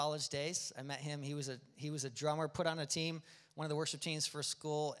college days. I met him. He was a drummer, put on a team, one of the worship teams for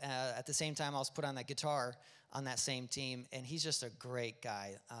school. At the same time, I was put on that guitar on that same team, and he's just a great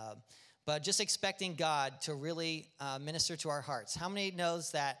guy. But just expecting God to really minister to our hearts. How many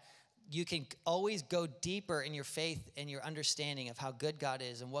knows that you can always go deeper in your faith and your understanding of how good God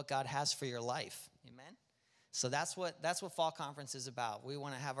is and what God has for your life? Amen? So that's what Fall Conference is about. We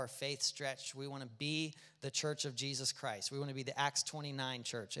want to have our faith stretched. We want to be the church of Jesus Christ. We want to be the Acts 29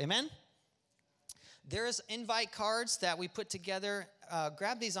 church. Amen? There's invite cards that we put together.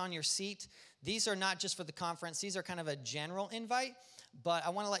 Grab these on your seat. These are not just for the conference. These are kind of a general invite. But I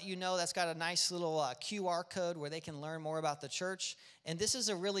want to let you know that's got a nice little QR code where they can learn more about the church. And this is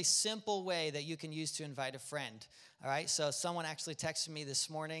a really simple way that you can use to invite a friend. All right, so someone actually texted me this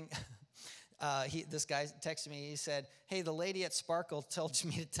morning. This guy texted me. He said, "Hey, the lady at Sparkle told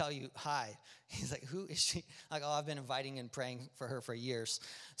me to tell you hi." He's like, "Who is she?" Like, "Oh, I've been inviting and praying for her for years."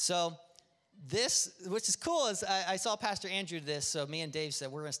 So this, which is cool, is I saw Pastor Andrew do this. So me and Dave said,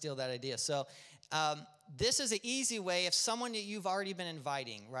 we're going to steal that idea. So this is an easy way if someone that you've already been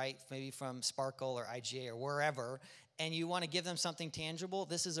inviting, right, maybe from Sparkle or IGA or wherever, and you want to give them something tangible,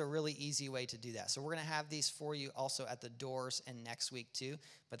 this is a really easy way to do that. So we're going to have these for you also at the doors and next week too,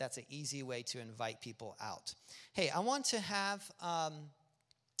 but that's an easy way to invite people out. Hey, I want to have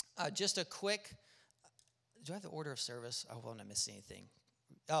just a quick, do I have the order of service? I won't miss anything.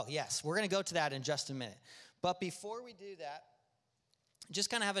 Oh, yes, we're going to go to that in just a minute. But before we do that, just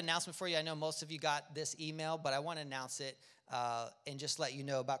kind of have an announcement for you. I know most of you got this email, but I want to announce it and just let you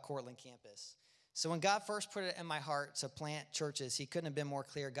know about Cortland campus. So when God first put it in my heart to plant churches, he couldn't have been more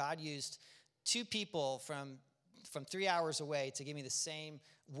clear. God used two people from 3 hours away to give me the same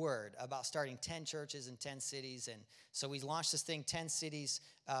word about starting 10 churches in 10 cities. And so we launched this thing, 10 Cities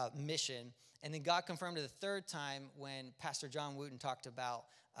mission. And then God confirmed it the third time when Pastor John Wooten talked about,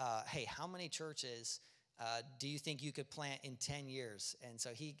 hey, how many churches do you think you could plant in 10 years? And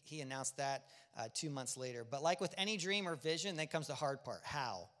so he announced that 2 months later. But like with any dream or vision, then comes the hard part,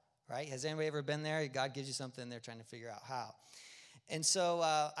 how, right? Has anybody ever been there? God gives you something, they're trying to figure out how. And so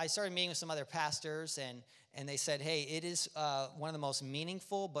I started meeting with some other pastors, and they said, hey, it is one of the most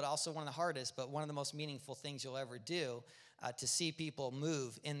meaningful, but also one of the hardest, but one of the most meaningful things you'll ever do to see people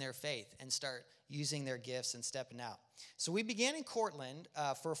move in their faith and start using their gifts and stepping out. So we began in Cortland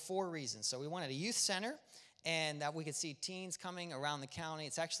for 4 reasons. So we wanted a youth center, and that we could see teens coming around the county.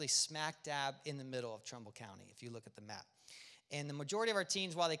 It's actually smack dab in the middle of Trumbull County, if you look at the map. And the majority of our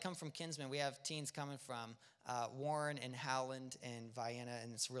teens, while they come from Kinsman, we have teens coming from Warren and Howland and Vienna,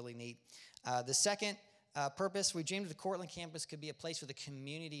 and it's really neat. The second purpose, we dreamed the Cortland campus could be a place for the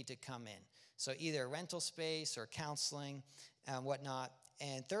community to come in. So either rental space or counseling and whatnot.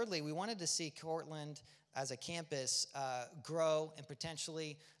 And thirdly, we wanted to see Cortland as a campus grow and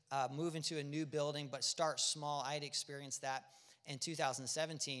potentially move into a new building, but start small. I had experienced that in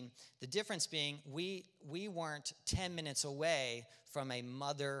 2017. The difference being we weren't 10 minutes away from a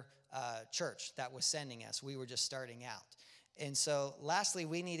mother church that was sending us. We were just starting out. And so lastly,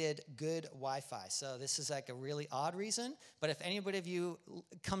 we needed good Wi-Fi. So this is like a really odd reason, but if anybody of you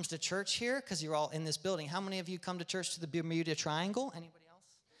comes to church here, because you're all in this building, how many of you come to church to the Bermuda Triangle? Anybody else?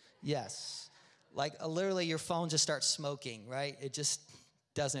 Yes. Like literally your phone just starts smoking, right? It just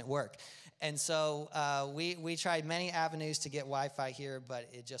doesn't work. And so we tried many avenues to get Wi-Fi here, but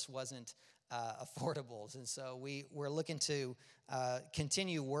it just wasn't affordable. And so we're looking to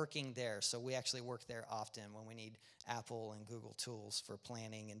continue working there. So we actually work there often when we need Apple and Google tools for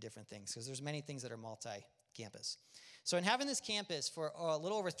planning and different things, because there's many things that are multi-campus. So in having this campus for a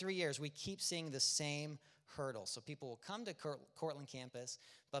little over 3 years, we keep seeing the same hurdle. So people will come to Cortland campus,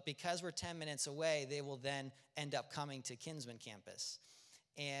 but because we're 10 minutes away, they will then end up coming to Kinsman campus.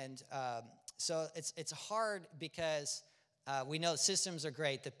 And so it's hard because we know the systems are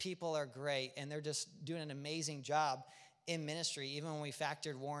great, the people are great, and they're just doing an amazing job in ministry. Even when we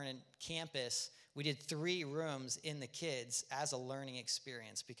factored Warren campus, we did 3 rooms in the kids as a learning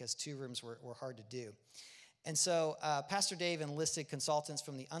experience because 2 rooms were hard to do. And so Pastor Dave enlisted consultants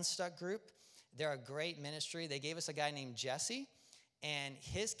from the Unstuck group. They're a great ministry. They gave us a guy named Jesse, and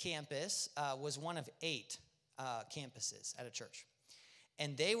his campus was one of 8 campuses at a church.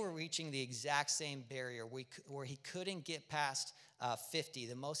 And they were reaching the exact same barrier where he couldn't get past 50.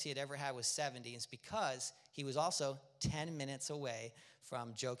 The most he had ever had was 70. It's because he was also 10 minutes away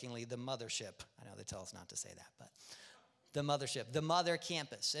from, jokingly, the mothership. I know they tell us not to say that, but the mothership, the mother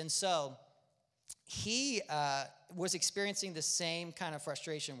campus. And so he was experiencing the same kind of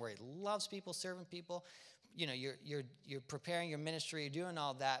frustration where he loves people, serving people. You know, you're preparing your ministry, you're doing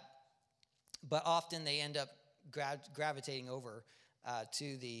all that, but often they end up gravitating over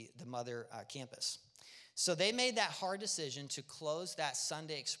to the mother campus. So they made that hard decision to close that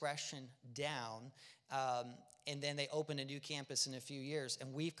Sunday Expression down, and then they opened a new campus in a few years,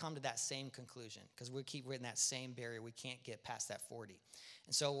 and we've come to that same conclusion because we keep hitting that same barrier. We can't get past that 40.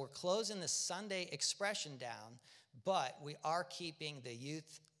 And so we're closing the Sunday Expression down, but we are keeping the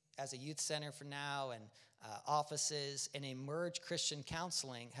youth as a youth center for now, and offices, and Emerge Christian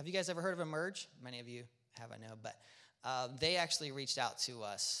Counseling. Have you guys ever heard of Emerge? Many of you have, I know, but they actually reached out to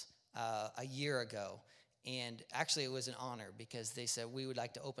us a year ago. And actually, it was an honor because they said, we would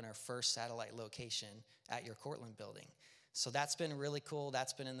like to open our first satellite location at your Cortland building. So that's been really cool.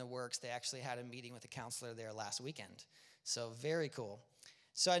 That's been in the works. They actually had a meeting with a counselor there last weekend. So very cool.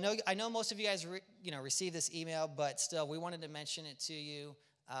 So I know most of you guys received this email, but still, we wanted to mention it to you.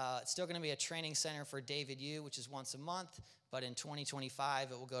 It's still going to be a training center for David U, which is once a month. But in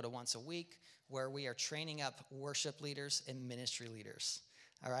 2025, it will go to once a week, where we are training up worship leaders and ministry leaders.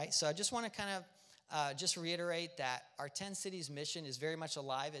 All right? So I just want to kind of just reiterate that our 10 Cities mission is very much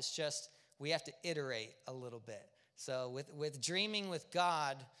alive. It's just we have to iterate a little bit. So with dreaming with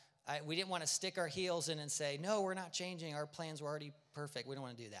God, we didn't want to stick our heels in and say, no, we're not changing. Our plans were already perfect. We don't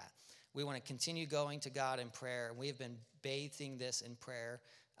want to do that. We want to continue going to God in prayer. And we have been bathing this in prayer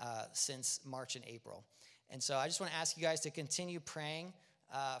since March and April. And so I just want to ask you guys to continue praying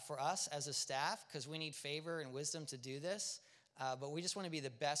for us as a staff, because we need favor and wisdom to do this. But we just want to be the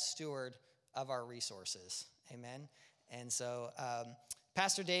best steward of our resources. Amen. And so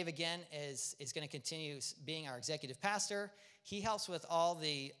Pastor Dave, again, is going to continue being our executive pastor. He helps with all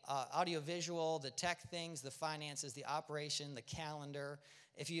the audiovisual, the tech things, the finances, the operation, the calendar.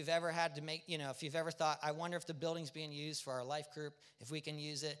 If you've ever had to make, if you've ever thought, I wonder if the building's being used for our life group, if we can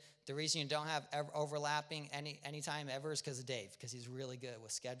use it. The reason you don't have overlapping anytime ever is because of Dave, because he's really good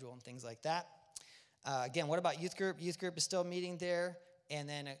with schedule and things like that. Again, what about youth group? Youth group is still meeting there. And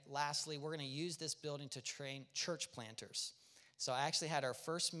then lastly, we're going to use this building to train church planters. So I actually had our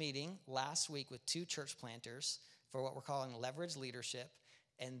first meeting last week with 2 church planters for what we're calling leverage leadership,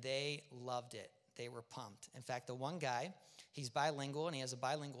 and they loved it. They were pumped. In fact, the one guy, he's bilingual, and he has a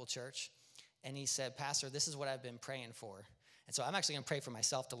bilingual church, and he said, Pastor, this is what I've been praying for. And so I'm actually going to pray for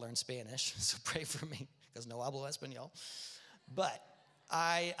myself to learn Spanish, so pray for me, because no hablo español. But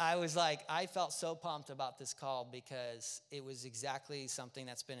I was like, I felt so pumped about this call because it was exactly something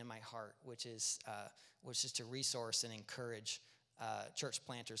that's been in my heart, which is to resource and encourage church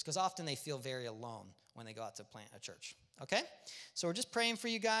planters, because often they feel very alone when they go out to plant a church. Okay? So we're just praying for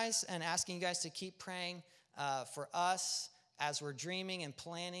you guys and asking you guys to keep praying for us as we're dreaming and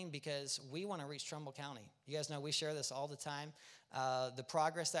planning, because we want to reach Trumbull County. You guys know we share this all the time. The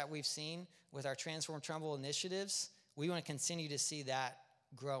progress that we've seen with our Transform Trumbull initiatives, we want to continue to see that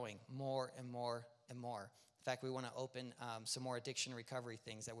growing more and more and more. In fact, we want to open some more addiction recovery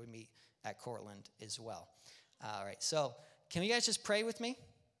things that we meet at Cortland as well. All right, so can you guys just pray with me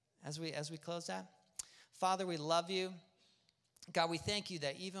as we close that? Father, we love you. God, we thank you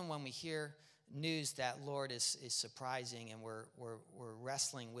that even when we hear news that, Lord, is surprising, and we're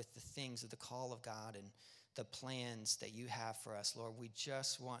wrestling with the things of the call of God and the plans that you have for us, Lord, we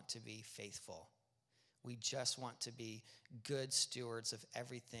just want to be faithful. We just want to be good stewards of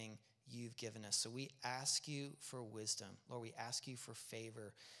everything you've given us. So we ask you for wisdom. Lord, we ask you for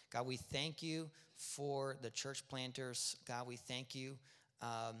favor. God, we thank you for the church planters. God, we thank you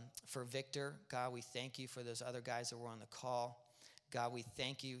for Victor. God, we thank you for those other guys that were on the call. God, we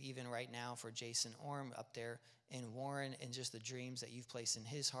thank you even right now for Jason Orm up there in Warren, and just the dreams that you've placed in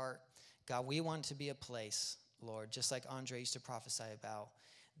his heart. God, we want to be a place, Lord, just like Andre used to prophesy about,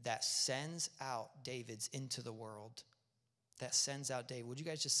 that sends out Davids into the world. That sends out David. Would you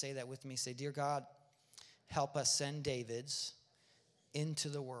guys just say that with me? Say, dear God, help us send Davids into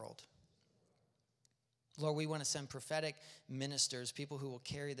the world. Lord, we want to send prophetic ministers, people who will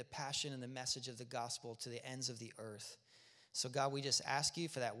carry the passion and the message of the gospel to the ends of the earth. So God, we just ask you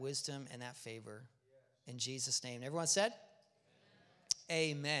for that wisdom and that favor. In Jesus' name. Everyone said?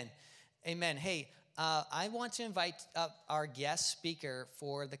 Amen. Amen. Hey, I want to invite up our guest speaker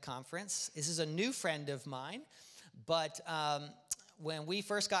for the conference. This is a new friend of mine, but when we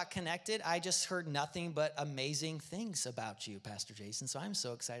first got connected, I just heard nothing but amazing things about you, Pastor Jason. So I'm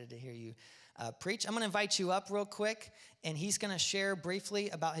so excited to hear you preach. I'm going to invite you up real quick, and he's going to share briefly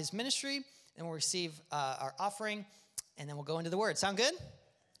about his ministry, and we'll receive our offering, and then we'll go into the word. Sound good?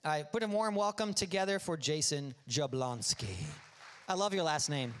 All right, put a warm welcome together for Jason Jablonski. I love your last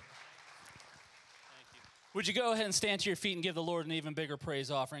name. Would you go ahead and stand to your feet and give the Lord an even bigger praise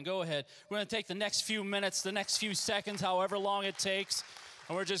offering? Go ahead. We're going to take the next few minutes, the next few seconds, however long it takes.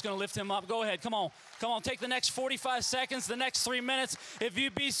 And we're just going to lift him up. Go ahead. Come on. Come on. Take the next 45 seconds, the next 3 minutes. If you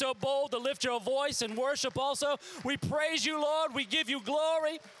be so bold to lift your voice and worship also. We praise you, Lord. We give you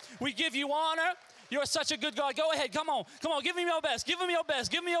glory. We give you honor. You're such a good God. Go ahead. Come on. Come on. Give him your best. Give him your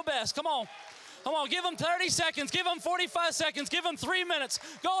best. Give him your best. Come on. Come on. Give him 30 seconds. Give him 45 seconds. Give him 3 minutes.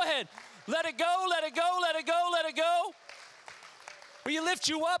 Go ahead. Let it go. Let it go. Let it go. Let it go. We lift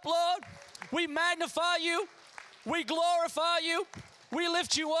you up, Lord. We magnify you. We glorify you. We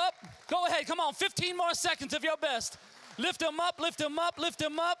lift you up. Go ahead. Come on. 15 more seconds of your best. Lift him up. Lift him up. Lift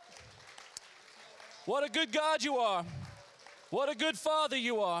him up. What a good God you are. What a good Father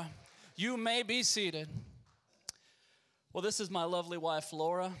you are. You may be seated. Well, this is my lovely wife,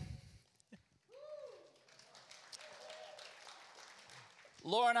 Laura.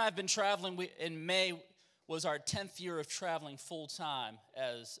 Laura and I have been traveling. In May was our 10th year of traveling full-time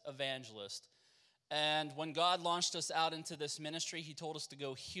as evangelists. And when God launched us out into this ministry, he told us to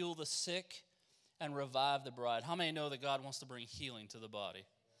go heal the sick and revive the bride. How many know that God wants to bring healing to the body?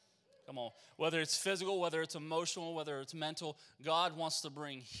 Come on. Whether it's physical, whether it's emotional, whether it's mental, God wants to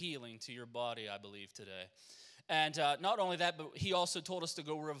bring healing to your body, I believe, today. And not only that, but he also told us to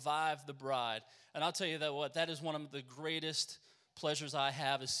go revive the bride. And I'll tell you that is one of the greatest pleasures I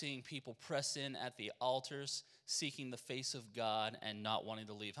have, is seeing people press in at the altars, seeking the face of God and not wanting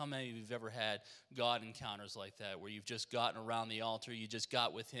to leave. How many of you have ever had God encounters like that, where you've just gotten around the altar, you just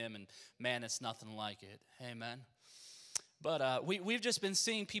got with him, and man, it's nothing like it. Amen. But we've just been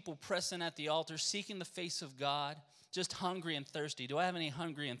seeing people pressing at the altar, seeking the face of God, just hungry and thirsty. Do I have any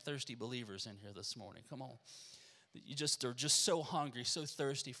hungry and thirsty believers in here this morning? Come on. They're just so hungry, so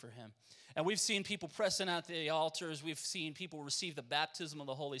thirsty for him. And we've seen people pressing at the altars. We've seen people receive the baptism of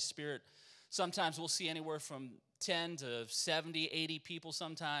the Holy Spirit. Sometimes we'll see anywhere from 10 to 70, 80 people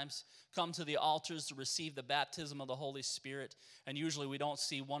sometimes come to the altars to receive the baptism of the Holy Spirit. And usually we don't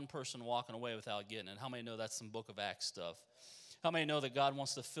see one person walking away without getting it. How many know that's some Book of Acts stuff? How many know that God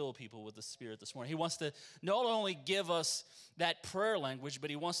wants to fill people with the Spirit this morning? He wants to not only give us that prayer language,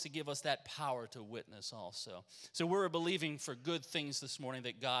 but he wants to give us that power to witness also. So we're believing for good things this morning,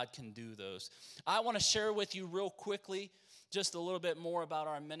 that God can do those. I want to share with you real quickly just a little bit more about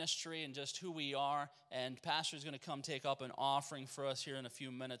our ministry and just who we are. And Pastor is going to come take up an offering for us here in a few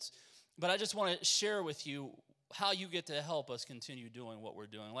minutes. But I just want to share with you how you get to help us continue doing what we're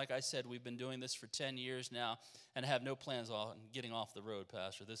doing. Like I said, we've been doing this for 10 years now and have no plans on getting off the road,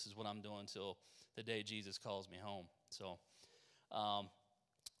 Pastor. This is what I'm doing until the day Jesus calls me home. So,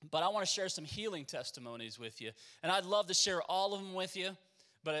 but I want to share some healing testimonies with you. And I'd love to share all of them with you,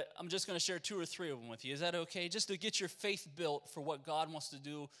 but I'm just going to share 2 or 3 of them with you. Is that okay? Just to get your faith built for what God wants to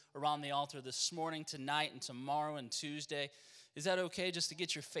do around the altar this morning, tonight, and tomorrow and Tuesday. Is that okay? Just to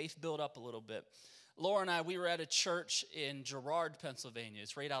get your faith built up a little bit. Laura and I, we were at a church in Girard, Pennsylvania.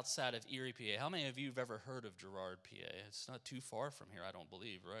 It's right outside of Erie, PA. How many of you have ever heard of Girard, PA? It's not too far from here, I don't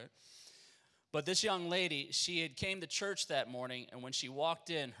believe, right? But this young lady, she had came to church that morning, and when she walked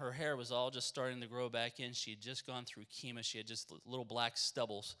in, her hair was all just starting to grow back in. She had just gone through chemo. She had just little black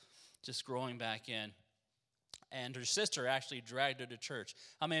stubbles just growing back in. And her sister actually dragged her to church.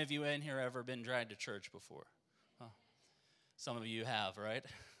 How many of you in here ever been dragged to church before? Huh. Some of you have, right?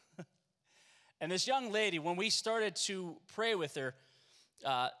 And this young lady, when we started to pray with her,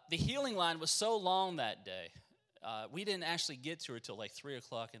 the healing line was so long that day. We didn't actually get to her till like 3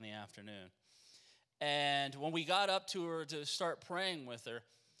 o'clock in the afternoon. And when we got up to her to start praying with her,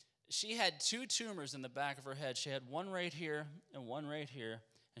 she had 2 tumors in the back of her head. She had one right here and one right here.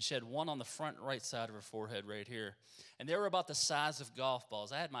 And she had one on the front right side of her forehead right here. And they were about the size of golf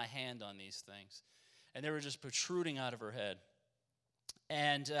balls. I had my hand on these things. And they were just protruding out of her head.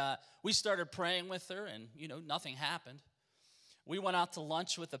 And we started praying with her, and, nothing happened. We went out to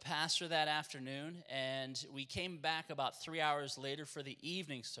lunch with the pastor that afternoon, and we came back about 3 hours later for the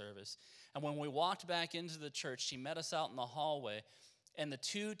evening service. And when we walked back into the church, she met us out in the hallway, and the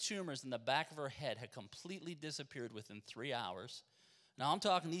 2 tumors in the back of her head had completely disappeared within 3 hours. Now, I'm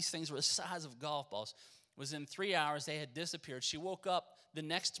talking these things were the size of golf balls. Within 3 hours, they had disappeared. She woke up the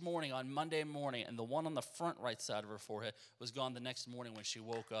next morning, on Monday morning, and the one on the front right side of her forehead was gone the next morning when she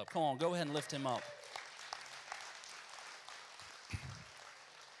woke up. Come on, go ahead and lift him up.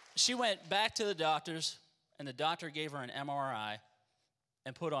 She went back to the doctors, and the doctor gave her an MRI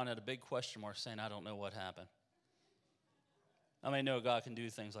and put on it a big question mark saying, I don't know what happened. How many know God can do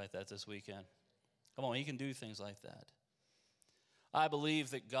things like that this weekend? Come on, he can do things like that. I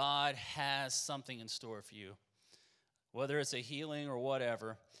believe that God has something in store for you, whether it's a healing or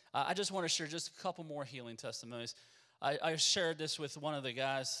whatever. I just want to share just a couple more healing testimonies. I shared this with one of the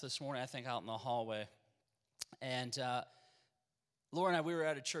guys this morning, I think out in the hallway. And Laura and I, we were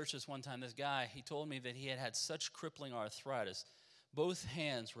at a church this one time. This guy, he told me that he had had such crippling arthritis. Both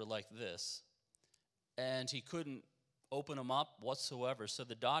hands were like this, and he couldn't open them up whatsoever. So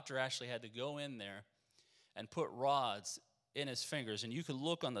the doctor actually had to go in there and put rods in his fingers. And you could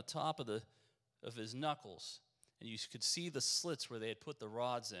look on the top of his knuckles, and you could see the slits where they had put the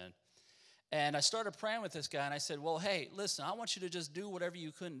rods in. And I started praying with this guy, and I said, well, hey, listen, I want you to just do whatever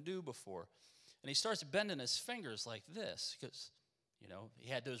you couldn't do before. And he starts bending his fingers like this because, he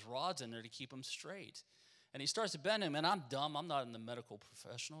had those rods in there to keep them straight. And he starts bending them, and I'm dumb. I'm not in the medical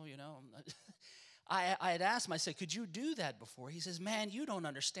professional, I had asked him, I said, could you do that before? He says, man, you don't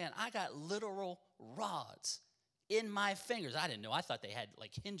understand. I got literal rods in my fingers. I didn't know. I thought they had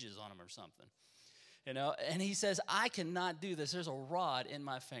like hinges on them or something. And he says, I cannot do this. There's a rod in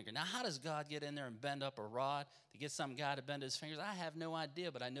my finger. Now, how does God get in there and bend up a rod to get some guy to bend his fingers? I have no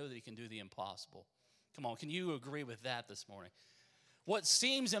idea, but I know that he can do the impossible. Come on, can you agree with that this morning? What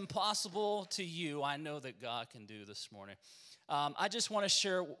seems impossible to you, I know that God can do this morning. I just want to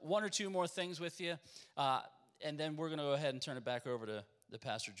share one or two more things with you, and then we're going to go ahead and turn it back over to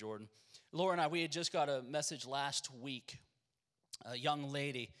Pastor Jordan. Laura and I, we had just got a message last week. A young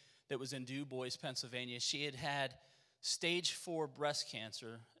lady that was in Du Bois, Pennsylvania. She had had stage 4 breast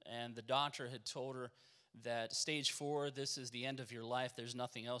cancer, and the doctor had told her that stage 4, this is the end of your life. There's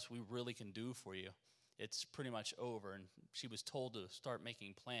nothing else we really can do for you. It's pretty much over. And she was told to start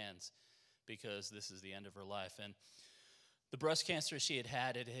making plans because this is the end of her life. And the breast cancer she had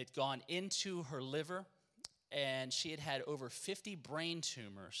had, it had gone into her liver, and she had had over 50 brain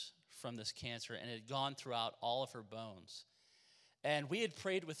tumors from this cancer, and it had gone throughout all of her bones. And we had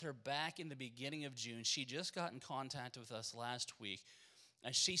prayed with her back in the beginning of June. She just got in contact with us last week,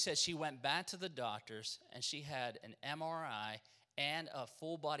 and she said she went back to the doctors, and she had an MRI and a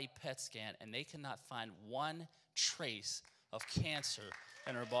full-body PET scan, and they could not find one trace of cancer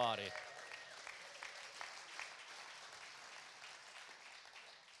in her body.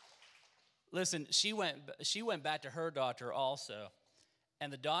 Listen, she went back to her doctor also,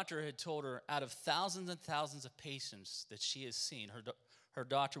 and the doctor had told her out of thousands and thousands of patients that she has seen, her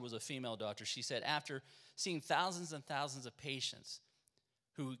doctor was a female doctor, she said after seeing thousands and thousands of patients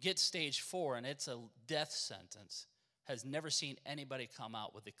who get stage 4 and it's a death sentence, has never seen anybody come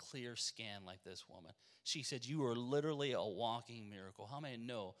out with a clear scan like this woman. She said, you are literally a walking miracle. How many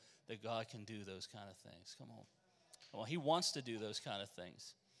know that God can do those kind of things? Come on. Well, he wants to do those kind of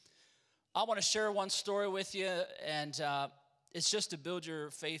things. I want to share one story with you, and it's just to build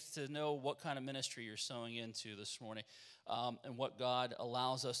your faith to know what kind of ministry you're sowing into this morning, and what God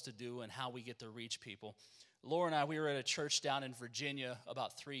allows us to do and how we get to reach people. Laura and I, we were at a church down in Virginia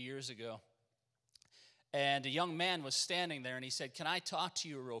about 3 years ago, and a young man was standing there, and he said, can I talk to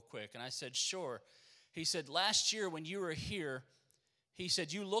you real quick? And I said, sure. He said, last year when you were here, he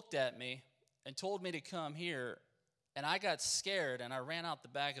said, you looked at me and told me to come here, and I got scared, and I ran out the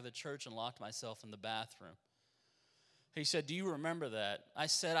back of the church and locked myself in the bathroom. He said, do you remember that? I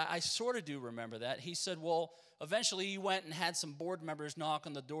said, I sort of do remember that. He said, well, eventually you went and had some board members knock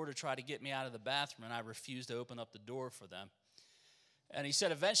on the door to try to get me out of the bathroom, and I refused to open up the door for them. And he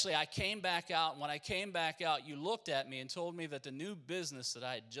said, eventually I came back out, and when I came back out, you looked at me and told me that the new business that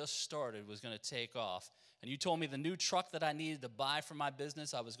I had just started was going to take off. And you told me the new truck that I needed to buy for my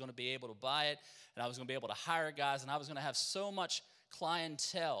business, I was going to be able to buy it, and I was going to be able to hire guys, and I was going to have so much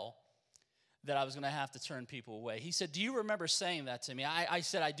clientele that I was going to have to turn people away. He said, do you remember saying that to me? I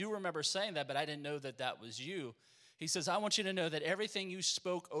said, I do remember saying that, but I didn't know that that was you. He says, I want you to know that everything you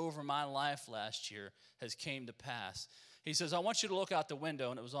spoke over my life last year has came to pass. He says, I want you to look out the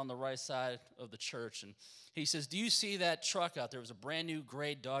window, and it was on the right side of the church. And he says, do you see that truck out there? It was a brand new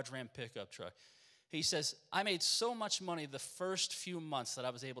gray Dodge Ram pickup truck. He says, I made so much money the first few months that I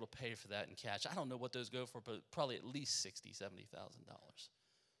was able to pay for that in cash. I don't know what those go for, but probably at least $60,000, $70,000.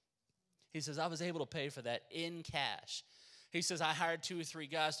 He says, I was able to pay for that in cash. He says, I hired 2 or 3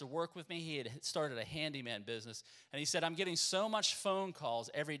 guys to work with me. He had started a handyman business. And he said, I'm getting so much phone calls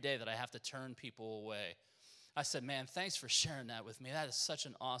every day that I have to turn people away. I said, man, thanks for sharing that with me. That is such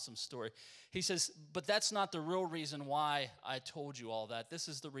an awesome story. He says, but that's not the real reason why I told you all that. This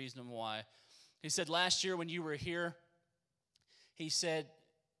is the reason why. He said, last year when you were here, he said,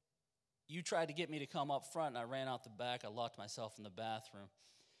 you tried to get me to come up front, and I ran out the back. I locked myself in the bathroom.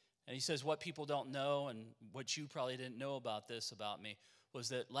 And he says, what people don't know, and what you probably didn't know about this about me, was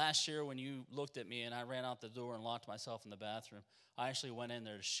that last year when you looked at me and I ran out the door and locked myself in the bathroom, I actually went in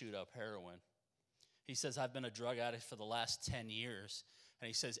there to shoot up heroin. He says, I've been a drug addict for the last 10 years. And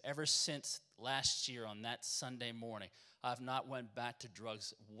he says, ever since last year on that Sunday morning, I've not went back to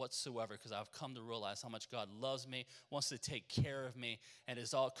drugs whatsoever because I've come to realize how much God loves me, wants to take care of me, and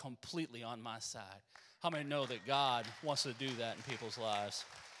is all completely on my side. How many know that God wants to do that in people's lives?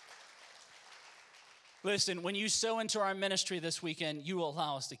 Listen, when you sow into our ministry this weekend, you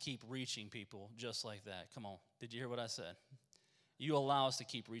allow us to keep reaching people just like that. Come on. Did you hear what I said? You allow us to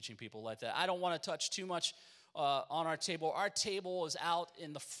keep reaching people like that. I don't want to touch too much on our table. Our table is out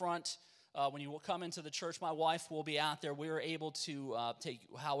in the front. When you will come into the church, my wife will be out there. We are able to take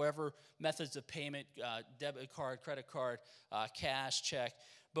however methods of payment, debit card, credit card, cash, check.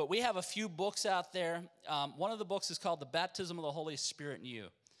 But we have a few books out there. One of the books is called The Baptism of the Holy Spirit in You.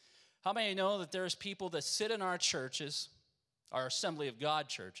 How many know that there's people that sit in our churches, our Assembly of God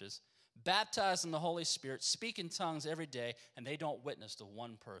churches, baptized in the Holy Spirit, speak in tongues every day, and they don't witness to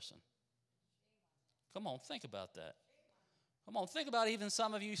one person? Come on, think about that. Come on, think about even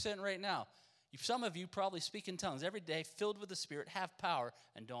some of you sitting right now. Some of you probably speak in tongues every day, filled with the Spirit, have power,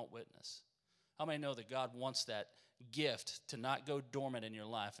 and don't witness. How many know that God wants that gift to not go dormant in your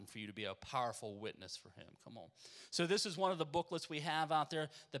life and for you to be a powerful witness for him? Come on. So this is one of the booklets we have out there,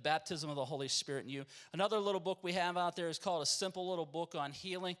 The Baptism of the Holy Spirit in You. Another little book we have out there is called A Simple Little Book on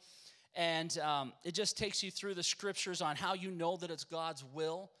Healing. And it just takes you through the scriptures on how you know that it's God's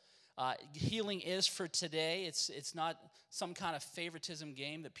will. Healing is for today. It's not some kind of favoritism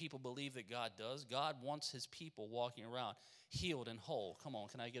game that people believe that God does. God wants his people walking around healed and whole. Come on,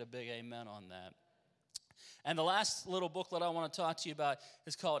 can I get a big amen on that? And the last little booklet I want to talk to you about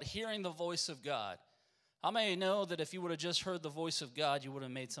is called Hearing the Voice of God. How many know that if you would have just heard the voice of God, you would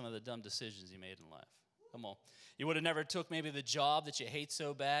have made some of the dumb decisions you made in life? Come on. You would have never took maybe the job that you hate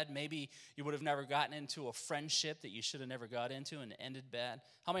so bad. Maybe you would have never gotten into a friendship that you should have never got into and ended bad.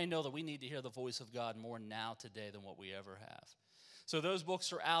 How many know that we need to hear the voice of God more now today than what we ever have? So those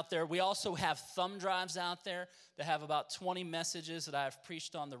books are out there. We also have thumb drives out there that have about 20 messages that I've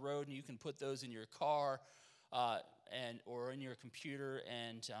preached on the road, and you can put those in your car or in your computer,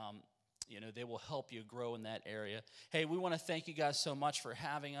 and they will help you grow in that area. Hey, we want to thank you guys so much for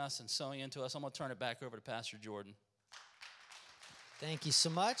having us and sowing into us. I'm going to turn it back over to Pastor Jordan. Thank you so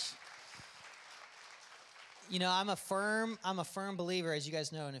much. I'm a firm believer, as you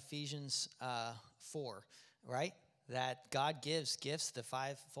guys know, in Ephesians 4, right? That God gives gifts, the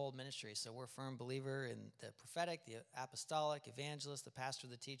fivefold ministry. So we're a firm believer in the prophetic, the apostolic, evangelist, the pastor,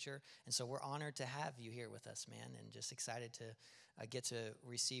 the teacher. And so we're honored to have you here with us, man, and just excited to get to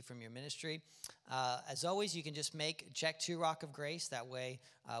receive from your ministry. As always, you can just check to Rock of Grace. That way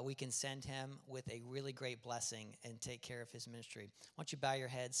we can send him with a really great blessing and take care of his ministry. Why don't you bow your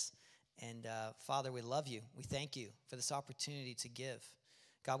heads? And Father, we love you. We thank you for this opportunity to give.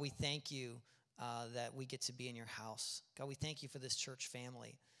 God, we thank you that we get to be in your house. God, we thank you for this church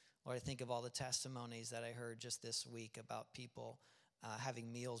family. Lord, I think of all the testimonies that I heard just this week about people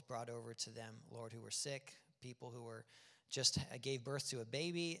having meals brought over to them, Lord, who were sick, people who were just gave birth to a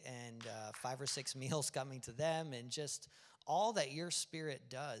baby, and 5 or 6 meals coming to them, and just all that your Spirit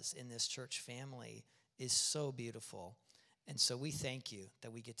does in this church family is so beautiful. And so we thank you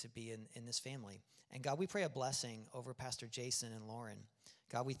that we get to be in this family. And God, we pray a blessing over Pastor Jason and Lauren.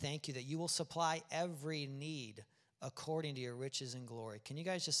 God, we thank you that you will supply every need according to your riches and glory. Can you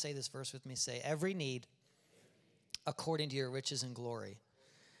guys just say this verse with me? Say, every need according to your riches and glory.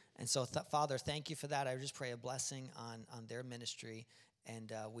 And so, Father, thank you for that. I just pray a blessing on their ministry.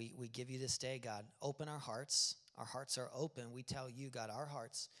 And we give you this day, God. Open our hearts. Our hearts are open. We tell you, God, our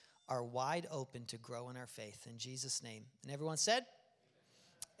hearts are wide open to grow in our faith. In Jesus' name. And everyone said?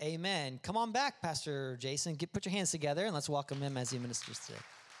 Amen. Come on back, Pastor Jason. Put your hands together, and let's welcome him as he ministers today.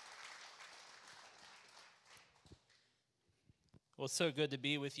 Well, it's so good to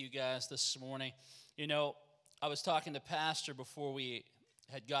be with you guys this morning. I was talking to Pastor before we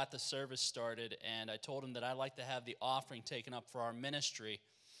had got the service started, and I told him that I'd like to have the offering taken up for our ministry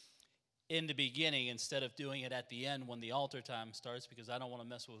in the beginning instead of doing it at the end when the altar time starts, because I don't want to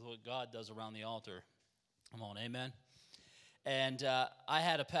mess with what God does around the altar. Come on, amen? And I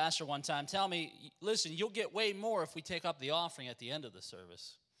had a pastor one time tell me, listen, you'll get way more if we take up the offering at the end of the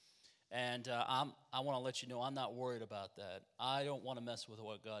service. And I want to let you know I'm not worried about that. I don't want to mess with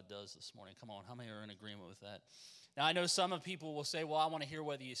what God does this morning. Come on, how many are in agreement with that? Now, I know some of people will say, well, I want to hear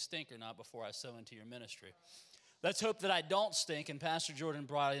whether you stink or not before I sow into your ministry. Let's hope that I don't stink, and Pastor Jordan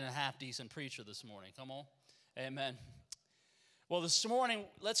brought in a half-decent preacher this morning. Come on, amen. Well, this morning,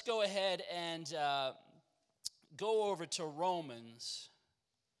 let's go ahead and go over to Romans.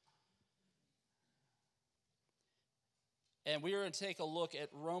 And we are going to take a look at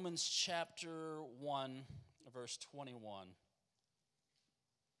Romans chapter 1, verse 21.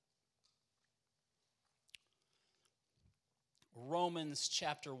 Romans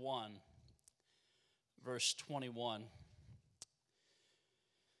chapter 1, verse 21.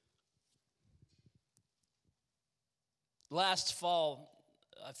 Last fall,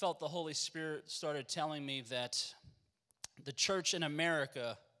 I felt the Holy Spirit started telling me that the church in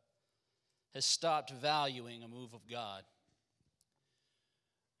America has stopped valuing a move of God.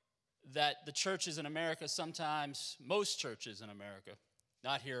 That the churches in America sometimes, most churches in America,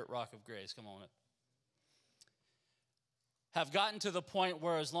 not here at Rock of Grace, come on, have gotten to the point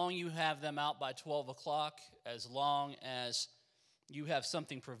where as long as you have them out by 12 o'clock, as long as you have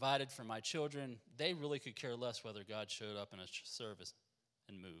something provided for my children, they really could care less whether God showed up in a service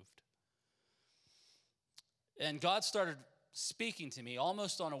and moved. And God started speaking to me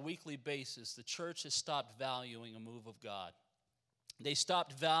almost on a weekly basis. The church has stopped valuing a move of God. They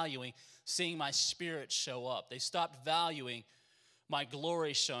stopped valuing seeing my spirit show up. They stopped valuing my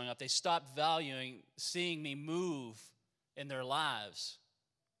glory showing up. They stopped valuing seeing me move in their lives.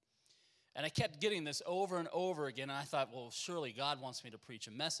 And I kept getting this over and over again, and I thought, well, surely God wants me to preach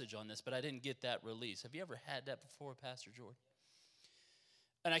a message on this, but I didn't get that release. Have you ever had that before, Pastor Jordan?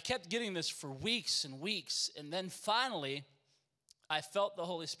 And I kept getting this for weeks and weeks, and then finally, I felt the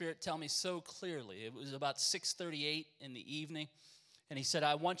Holy Spirit tell me so clearly. It was about 6:38 in the evening, and he said,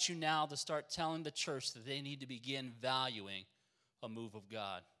 I want you now to start telling the church that they need to begin valuing a move of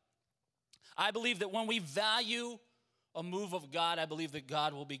God. I believe that when we value a move of God, I believe that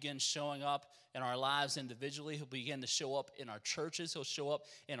God will begin showing up in our lives individually. He'll begin to show up in our churches. He'll show up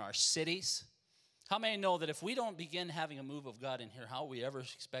in our cities. How many know that if we don't begin having a move of God in here, how are we ever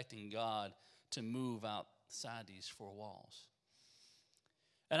expecting God to move outside these four walls?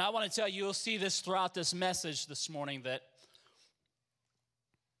 And I want to tell you, you'll see this throughout this message this morning, that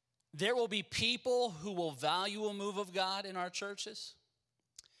there will be people who will value a move of God in our churches,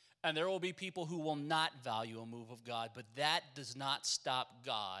 and there will be people who will not value a move of God, but that does not stop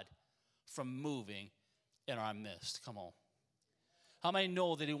God from moving in our midst. Come on. How many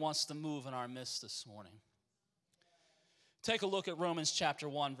know that he wants to move in our midst this morning? Take a look at Romans chapter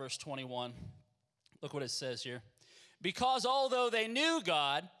 1, verse 21. Look what it says here. Because although they knew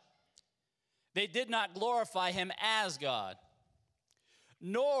God, they did not glorify him as God,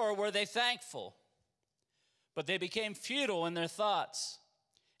 nor were they thankful, but they became futile in their thoughts,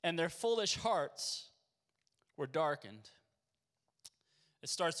 and their foolish hearts were darkened. It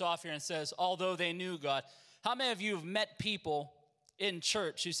starts off here and says, although they knew God. How many of you have met people in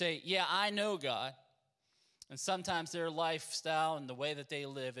church who say, yeah, I know God, and sometimes their lifestyle and the way that they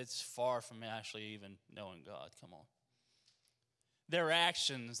live, it's far from actually even knowing God? Come on. Their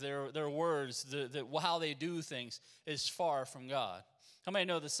actions, their words, how they do things is far from God. How many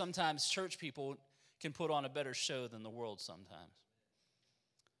know that sometimes church people can put on a better show than the world sometimes?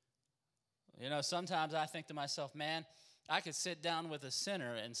 You know, sometimes I think to myself, man, I could sit down with a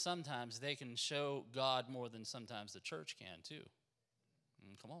sinner, and sometimes they can show God more than sometimes the church can too.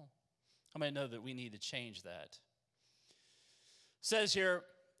 Come on. How many know that we need to change that? It says here,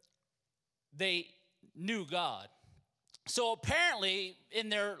 they knew God. So apparently in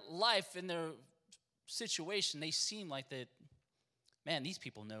their life, in their situation, they seem like that, man, these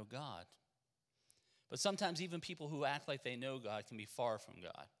people know God. But sometimes even people who act like they know God can be far from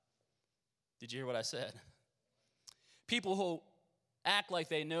God. Did you hear what I said? People who act like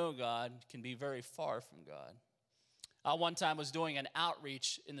they know God can be very far from God. I one time was doing an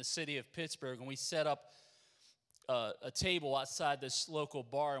outreach in the city of Pittsburgh, and we set up a table outside this local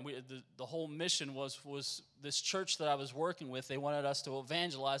bar, and the whole mission was this church that I was working with, they wanted us to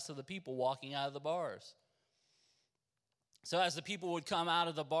evangelize to the people walking out of the bars. So as the people would come out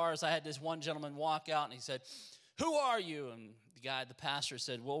of the bars, I had this one gentleman walk out, and he said, who are you? And the pastor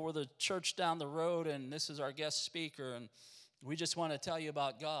said, well, we're the church down the road, and this is our guest speaker, and we just want to tell you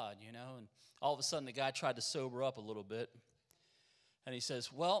about God, you know. And all of a sudden, the guy tried to sober up a little bit, and he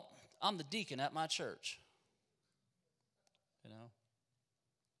says, well, I'm the deacon at my church, you know.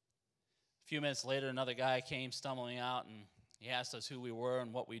 A few minutes later, another guy came stumbling out, and he asked us who we were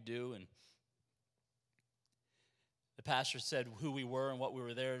and what we do, and the pastor said who we were and what we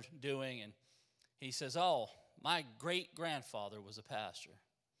were there doing, and he says, oh, my great-grandfather was a pastor.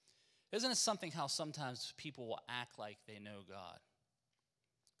 Isn't it something how sometimes people will act like they know God,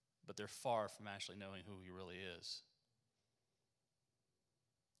 but they're far from actually knowing who he really is?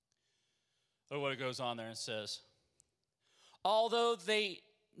 Look what it goes on there and says, although they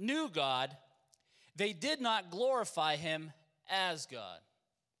knew God, they did not glorify him as God.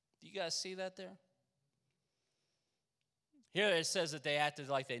 Do you guys see that there? Here it says that they acted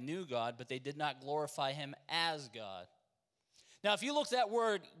like they knew God, but they did not glorify him as God. Now, if you look that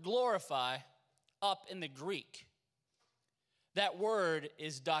word glorify up in the Greek, That word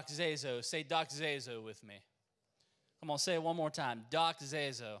is doxazo. Say doxazo with me. Come on, say it one more time.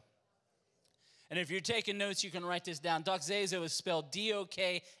 Doxazo. And if you're taking notes, you can write this down. Doxazo is spelled D-O-K-S-A-Z-O.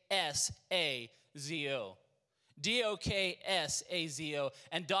 D-O-K-S-A-Z-O.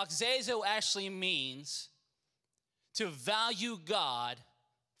 And doxazo actually means to value God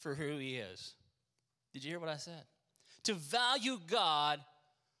for who he is. Did you hear what I said? To value God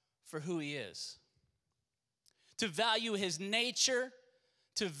for who he is. To value his nature,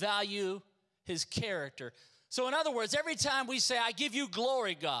 to value his character. So in other words, every time we say, I give you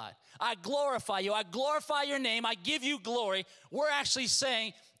glory, God, I glorify you, I glorify your name, I give you glory, we're actually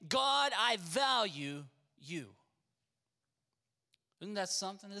saying, God, I value you. Isn't that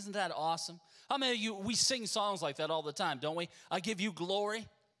something? Isn't that awesome? How many of you, we sing songs like that all the time, don't we? I give you glory,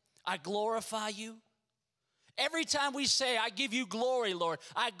 I glorify you. Every time we say, I give you glory, Lord,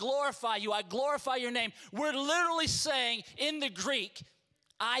 I glorify you, I glorify your name, we're literally saying in the Greek,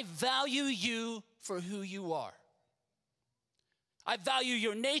 I value you for who you are. I value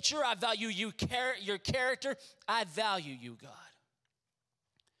your nature, I value your character, I value you, God.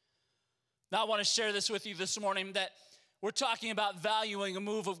 Now I want to share this with you this morning that we're talking about valuing a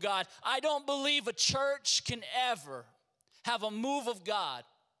move of God. I don't believe a church can ever have a move of God.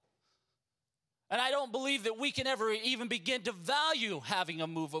 And I don't believe that we can ever even begin to value having a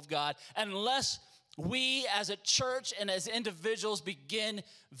move of God unless we as a church and as individuals begin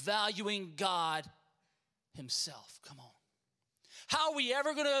valuing God himself. Come on. How are we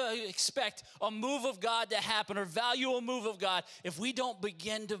ever going to expect a move of God to happen or value a move of God if we don't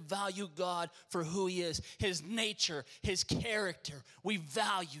begin to value God for who he is, his nature, his character? We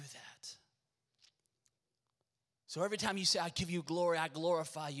value that. So every time you say, I give you glory, I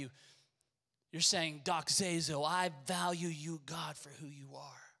glorify you, you're saying, doxazo, I value you, God, for who you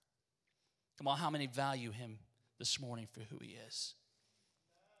are. Come on, how many value him this morning for who he is?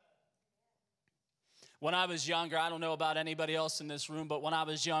 When I was younger, I don't know about anybody else in this room, but when I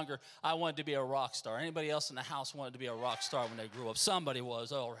was younger, I wanted to be a rock star. Anybody else in the house wanted to be a rock star when they grew up? Somebody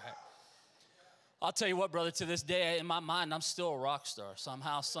was, all right. I'll tell you what, brother, to this day, in my mind, I'm still a rock star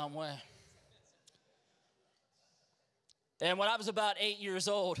somehow, some way. And when I was about 8 years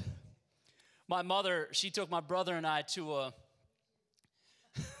old, my mother, she took my brother and I to a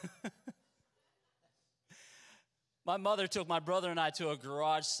my mother took my brother and I to a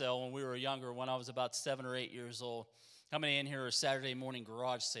garage sale when we were younger, when I was about 7 or 8 years old. How many in here are Saturday morning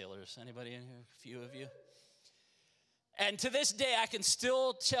garage sailors? Anybody in here? A few of you. And to this day, I can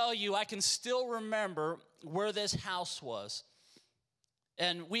still tell you, I can still remember where this house was.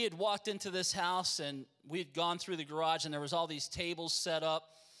 And we had walked into this house, and we had gone through the garage, and there was all these tables set up.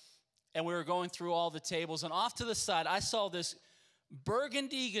 And we were going through all the tables, and off to the side, I saw this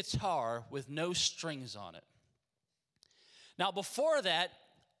burgundy guitar with no strings on it. Now, before that,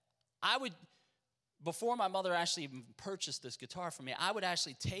 before my mother actually even purchased this guitar for me, I would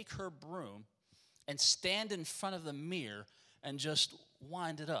actually take her broom and stand in front of the mirror and just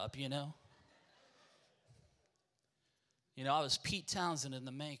wind it up, you know? You know, I was Pete Townsend in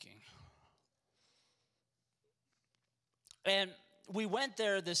the making. And we went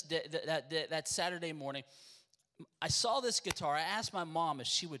there that Saturday morning. I saw this guitar. I asked my mom if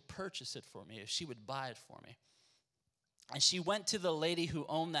she would purchase it for me, if she would buy it for me. And she went to the lady who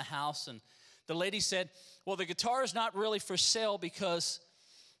owned the house, and the lady said, well, the guitar is not really for sale because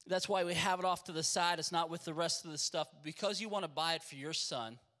that's why we have it off to the side. It's not with the rest of the stuff. Because you want to buy it for your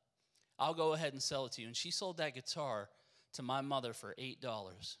son, I'll go ahead and sell it to you. And she sold that guitar to my mother for $8.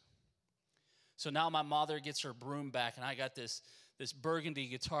 So now my mother gets her broom back, and I got this burgundy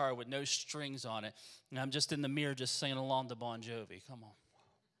guitar with no strings on it. And I'm just in the mirror just singing along to Bon Jovi. Come on.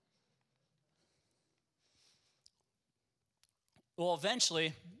 Well,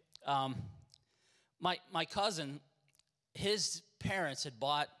 eventually, my cousin, his parents had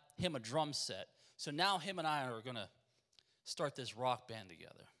bought him a drum set. So now him and I are going to start this rock band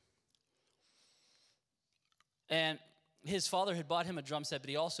together. And his father had bought him a drum set, but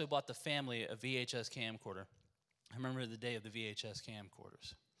he also bought the family a VHS camcorder. I remember the day of the VHS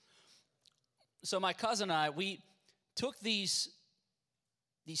camcorders. So my cousin and I, we took these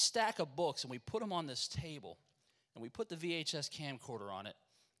stack of books and we put them on this table. And we put the VHS camcorder on it.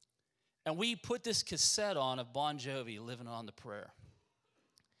 And we put this cassette on of Bon Jovi, Living on the Prayer.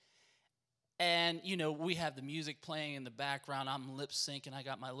 And, you know, we have the music playing in the background. I'm lip syncing. I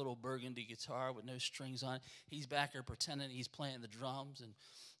got my little burgundy guitar with no strings on it. He's back there pretending he's playing the drums. And,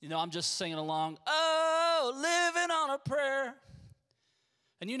 you know, I'm just singing along, oh, living on a prayer.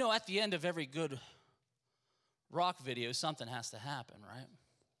 And, you know, at the end of every good rock video, something has to happen, right?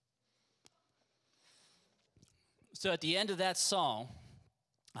 So at the end of that song,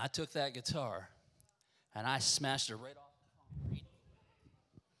 I took that guitar and I smashed it right off the concrete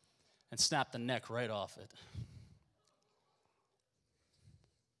and snapped the neck right off it.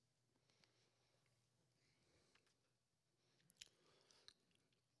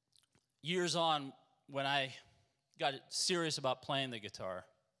 Years on, when I got serious about playing the guitar,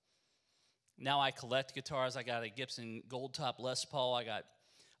 now I collect guitars. I got a Gibson Gold Top Les Paul. I got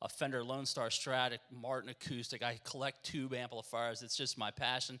a Fender Lone Star Strat, Martin Acoustic. I collect tube amplifiers. It's just my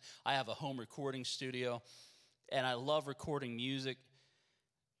passion. I have a home recording studio, and I love recording music.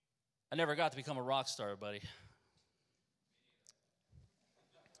 I never got to become a rock star, buddy.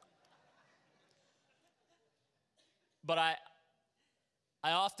 But I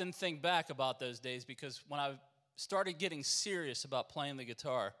often think back about those days because when I started getting serious about playing the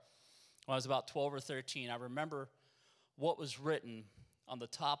guitar, when I was about 12 or 13, I remember what was written on the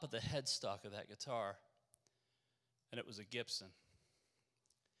top of the headstock of that guitar, and it was a Gibson.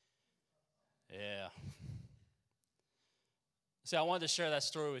 Yeah. See, I wanted to share that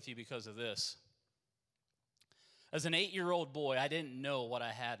story with you because of this. As an 8-year-old boy, I didn't know what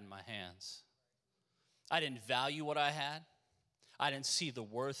I had in my hands. I didn't value what I had. I didn't see the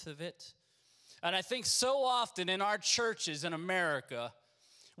worth of it. And I think so often in our churches in America,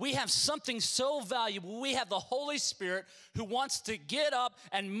 we have something so valuable. We have the Holy Spirit who wants to get up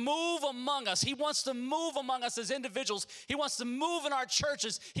and move among us. He wants to move among us as individuals. He wants to move in our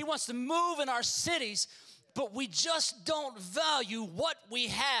churches. He wants to move in our cities. But we just don't value what we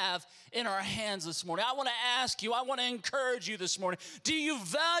have in our hands this morning. I want to ask you, I want to encourage you this morning. Do you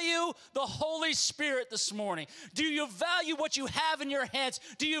value the Holy Spirit this morning? Do you value what you have in your hands?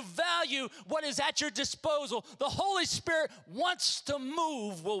 Do you value what is at your disposal? The Holy Spirit wants to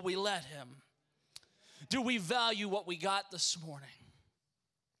move. Will we let him? Do we value what we got this morning?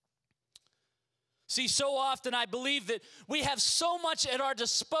 See, so often I believe that we have so much at our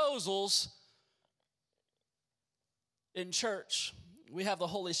disposals in church. We have the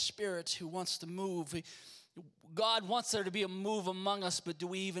Holy Spirit who wants to move. God wants there to be a move among us, but do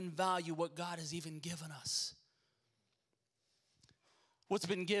we even value what God has even given us? What's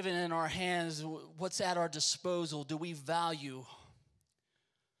been given in our hands, what's at our disposal, do we value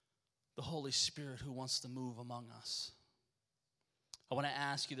the Holy Spirit who wants to move among us? I want to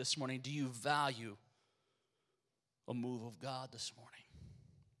ask you this morning, do you value a move of God this morning?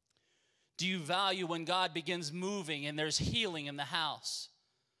 Do you value when God begins moving and there's healing in the house?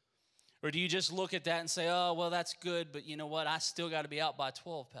 Or do you just look at that and say, oh, well, that's good, but you know what? I still got to be out by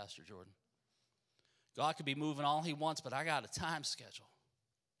 12, Pastor Jordan. God could be moving all he wants, but I got a time schedule.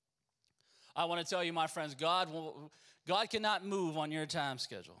 I want to tell you, my friends, God cannot move on your time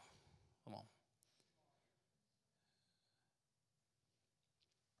schedule. Come on.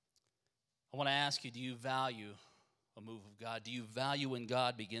 I want to ask you, do you value a move of God? Do you value when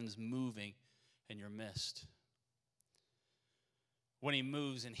God begins moving in your midst? When he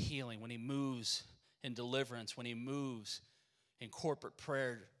moves in healing, when he moves in deliverance, when he moves in corporate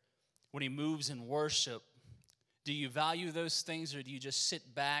prayer, when he moves in worship, do you value those things, or do you just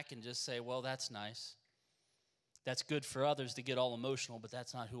sit back and just say, well, that's nice. That's good for others to get all emotional, but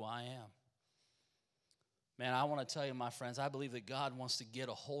that's not who I am. Man, I want to tell you, my friends, I believe that God wants to get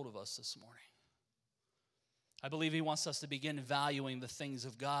a hold of us this morning. I believe he wants us to begin valuing the things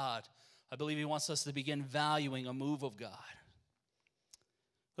of God. I believe he wants us to begin valuing a move of God.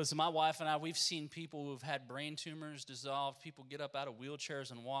 Listen, my wife and I, we've seen people who've had brain tumors dissolve, people get up out of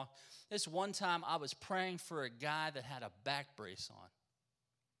wheelchairs and walk. This one time I was praying for a guy that had a back brace on.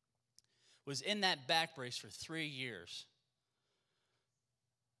 Was in that back brace for 3 years.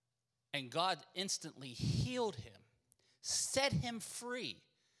 And God instantly healed him, set him free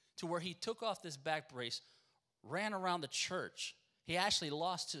to where he took off this back brace, ran around the church. He actually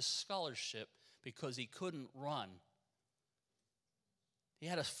lost his scholarship because he couldn't run. He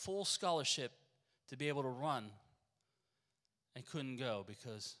had a full scholarship to be able to run and couldn't go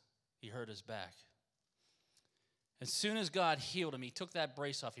because he hurt his back. As soon as God healed him, he took that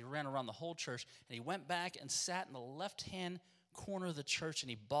brace off. He ran around the whole church, and he went back and sat in the left-hand corner of the church, and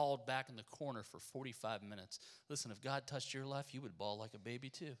he bawled back in the corner for 45 minutes. Listen, if God touched your life, you would bawl like a baby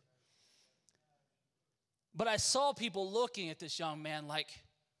too. But I saw people looking at this young man like,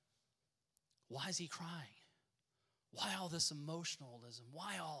 why is he crying? Why all this emotionalism?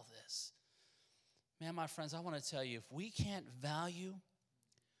 Why all this? Man, my friends, I want to tell you, if we can't value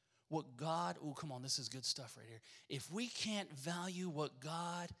what God, oh, come on, this is good stuff right here. If we can't value what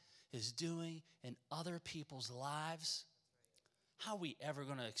God is doing in other people's lives, how are we ever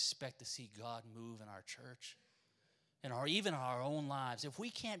going to expect to see God move in our church? even our own lives, if we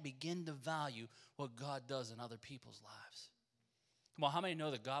can't begin to value what God does in other people's lives. Come on, how many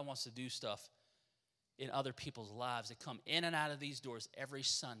know that God wants to do stuff in other people's lives that come in and out of these doors every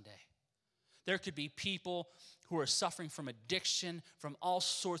Sunday? There could be people who are suffering from addiction, from all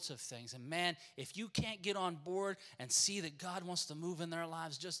sorts of things. And man, if you can't get on board and see that God wants to move in their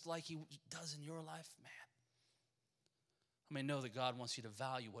lives just like he does in your life, man, I mean, know that God wants you to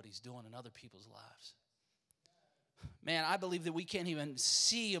value what he's doing in other people's lives. Man, I believe that we can't even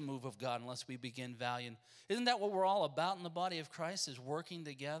see a move of God unless we begin valuing. Isn't that what we're all about in the body of Christ, is working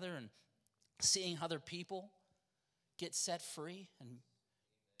together and seeing other people get set free and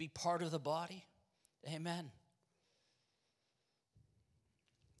be part of the body? Amen.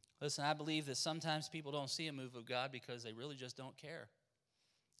 Listen, I believe that sometimes people don't see a move of God because they really just don't care.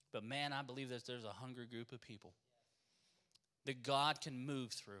 But man, I believe that there's a hungry group of people that God can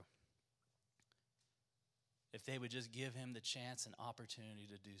move through if they would just give him the chance and opportunity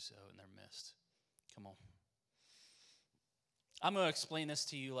to do so in their midst. Come on. I'm going to explain this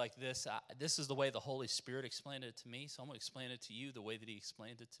to you like this. This is the way the Holy Spirit explained it to me, so I'm going to explain it to you the way that he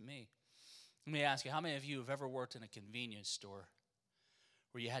explained it to me. Let me ask you, how many of you have ever worked in a convenience store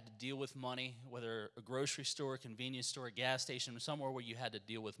where you had to deal with money, whether a grocery store, a convenience store, a gas station, somewhere where you had to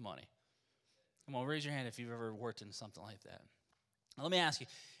deal with money? Come on, raise your hand if you've ever worked in something like that. Now, let me ask you,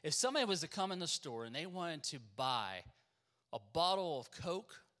 if somebody was to come in the store and they wanted to buy a bottle of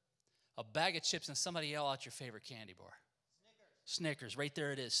Coke, a bag of chips, and somebody yell out your favorite candy bar. Snickers, right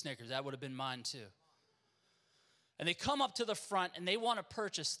there it is, Snickers. That would have been mine too. And they come up to the front and they want to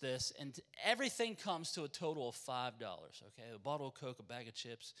purchase this, and everything comes to a total of $5, okay? A bottle of Coke, a bag of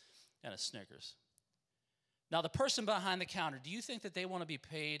chips, and a Snickers. Now, the person behind the counter, do you think that they want to be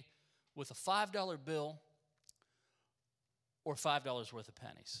paid with a $5 bill or $5 worth of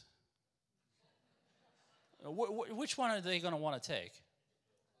pennies? Which one are they going to want to take?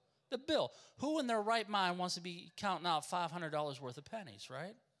 The bill. Who in their right mind wants to be counting out $500 worth of pennies,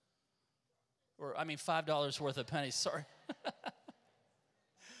 right? Or, I mean, $5 worth of pennies, sorry.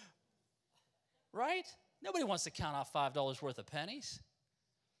 Right? Nobody wants to count out $5 worth of pennies.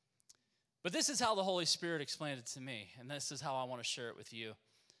 But this is how the Holy Spirit explained it to me, and this is how I want to share it with you.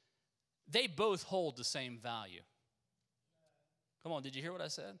 They both hold the same value. Come on, did you hear what I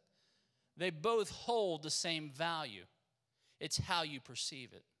said? They both hold the same value. It's how you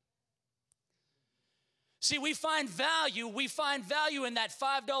perceive it. See, we find value in that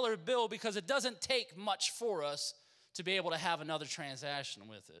 $5 bill because it doesn't take much for us to be able to have another transaction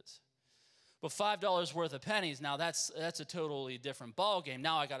with it. But $5 worth of pennies, now that's a totally different ballgame.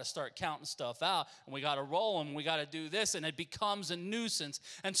 Now I got to start counting stuff out, and we got to roll them, and we got to do this, and it becomes a nuisance.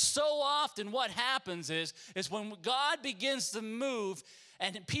 And so often what happens is when God begins to move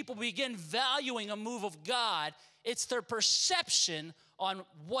and people begin valuing a move of God, it's their perception on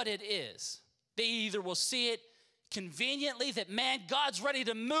what it is. They either will see it conveniently that, man, God's ready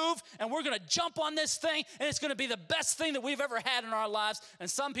to move and we're going to jump on this thing and it's going to be the best thing that we've ever had in our lives. And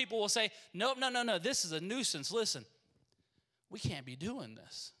some people will say, no, this is a nuisance. Listen, we can't be doing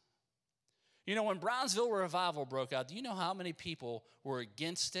this. You know, when Brownsville Revival broke out, do you know how many people were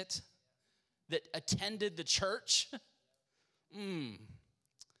against it that attended the church?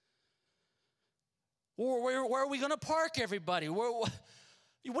 Where are we going to park everybody?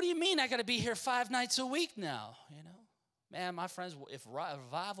 What do you mean I got to be here 5 nights a week now? You know, man, my friends, if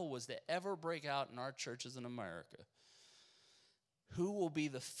revival was to ever break out in our churches in America, who will be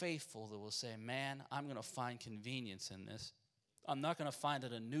the faithful that will say, man, I'm going to find convenience in this. I'm not going to find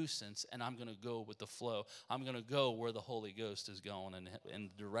it a nuisance, and I'm going to go with the flow. I'm going to go where the Holy Ghost is going and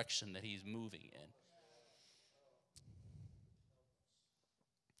in the direction that he's moving in.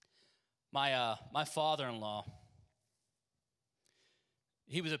 My father-in-law,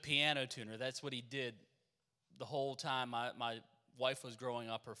 he was a piano tuner. That's what he did the whole time my wife was growing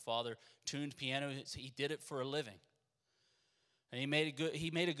up. Her father tuned piano. He did it for a living. And he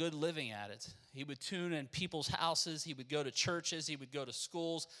made a good living at it. He would tune in people's houses. He would go to churches. He would go to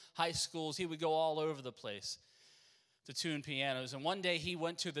schools, high schools. He would go all over the place to tune pianos. And one day he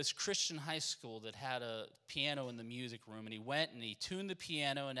went to this Christian high school that had a piano in the music room. And he went and he tuned the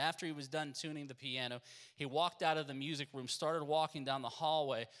piano. And after he was done tuning the piano, he walked out of the music room, started walking down the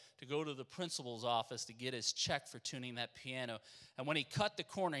hallway to go to the principal's office to get his check for tuning that piano. And when he cut the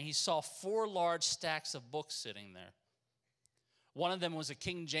corner, he saw 4 large stacks of books sitting there. One of them was a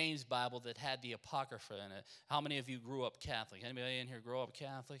King James Bible that had the Apocrypha in it. How many of you grew up Catholic? Anybody in here grow up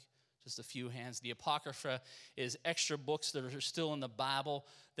Catholic? Just a few hands. The Apocrypha is extra books that are still in the Bible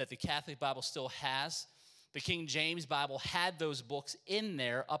that the Catholic Bible still has. The King James Bible had those books in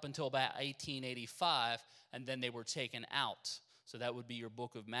there up until about 1885, and then they were taken out. So that would be your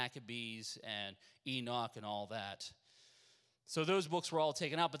book of Maccabees and Enoch and all that. So those books were all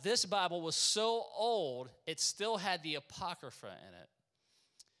taken out. But this Bible was so old, it still had the Apocrypha in it.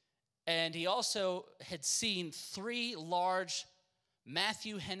 And he also had seen 3 large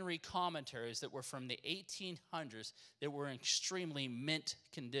Matthew Henry commentaries that were from the 1800s that were in extremely mint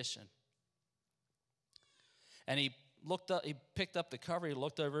condition. And he picked up the cover, he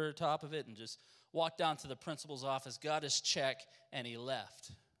looked over the top of it, and just walked down to the principal's office, got his check, and he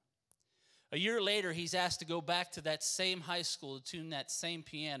left. A year later, he's asked to go back to that same high school to tune that same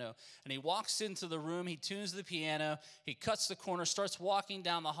piano. And he walks into the room, he tunes the piano, he cuts the corner, starts walking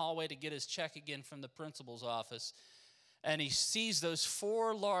down the hallway to get his check again from the principal's office. And he sees those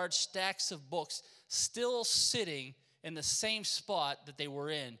 4 large stacks of books still sitting in the same spot that they were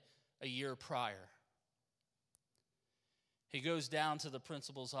in a year prior. He goes down to the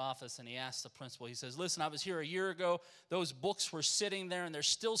principal's office and he asks the principal, he says, listen, I was here a year ago. Those books were sitting there and they're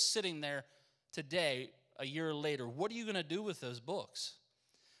still sitting there today, a year later. What are you going to do with those books?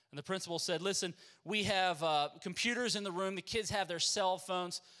 And the principal said, listen, we have computers in the room. The kids have their cell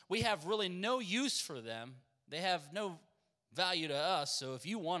phones. We have really no use for them. They have no value to us. So if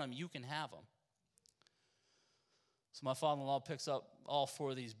you want them, you can have them. So my father-in-law picks up all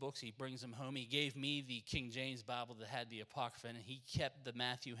 4 of these books. He brings them home. He gave me the King James Bible that had the Apocrypha, and he kept the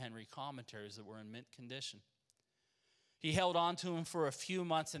Matthew Henry commentaries that were in mint condition. He held on to them for a few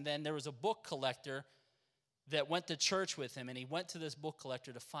months, and then there was a book collector that went to church with him, and he went to this book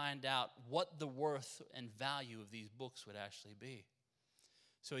collector to find out what the worth and value of these books would actually be.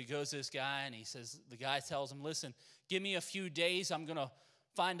 So he goes to this guy, and he says, the guy tells him, listen, give me a few days. I'm going to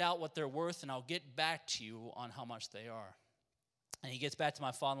find out what they're worth, and I'll get back to you on how much they are. And he gets back to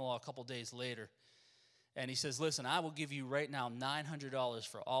my father-in-law a couple days later, and he says, listen, I will give you right now $900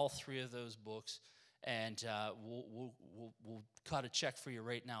 for all 3 of those books, and we'll cut a check for you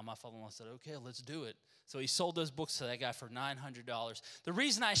right now. My father-in-law said, okay, let's do it. So he sold those books to that guy for $900. The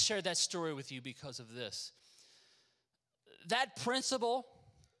reason I shared that story with you because of this. That principal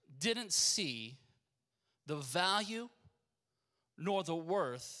didn't see the value nor the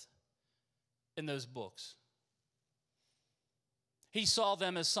worth in those books. He saw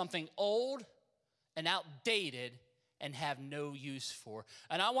them as something old and outdated and have no use for.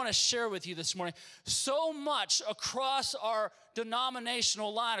 And I want to share with you this morning, so much across our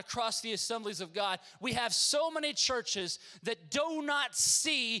denominational line, across the Assemblies of God, we have so many churches that do not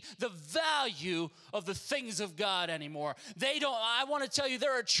see the value of the things of God anymore. They don't. I want to tell you,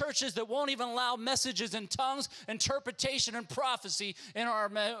 there are churches that won't even allow messages in tongues, interpretation, and prophecy in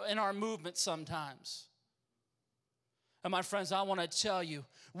our movement sometimes. And my friends, I want to tell you,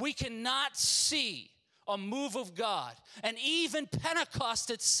 we cannot see a move of God, and even Pentecost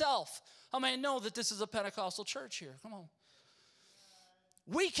itself. How many know that this is a Pentecostal church here? Come on.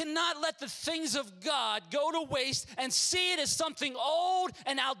 We cannot let the things of God go to waste and see it as something old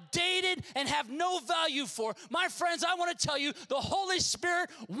and outdated and have no value for. My friends, I want to tell you, the Holy Spirit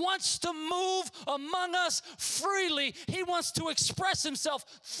wants to move among us freely. He wants to express himself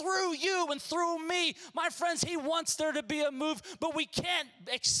through you and through me. My friends, he wants there to be a move, but we can't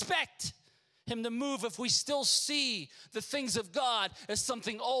expect him to move if we still see the things of God as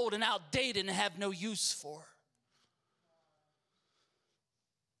something old and outdated and have no use for.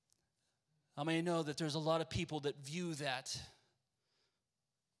 How many know that there's a lot of people that view that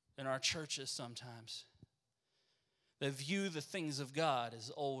in our churches sometimes? They view the things of God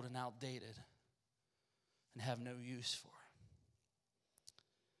as old and outdated and have no use for.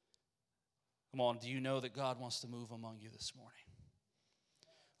 Come on, do you know that God wants to move among you this morning?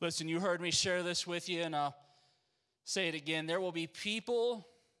 Listen, you heard me share this with you, and I'll say it again. There will be people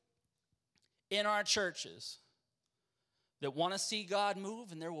in our churches that want to see God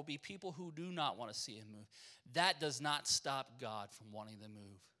move, and there will be people who do not want to see him move. That does not stop God from wanting to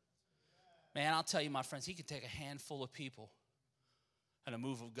move. Man, I'll tell you, my friends, he can take a handful of people, and a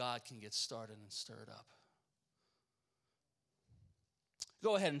move of God can get started and stirred up.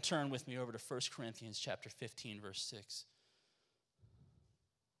 Go ahead and turn with me over to 1 Corinthians chapter 15, verse 6.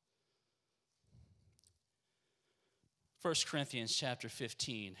 1 Corinthians chapter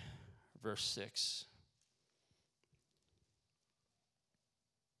 15, verse 6.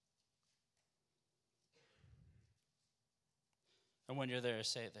 And when you're there,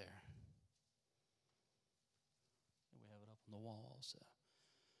 say it there. We have it up on the wall also.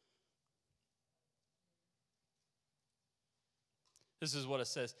 This is what it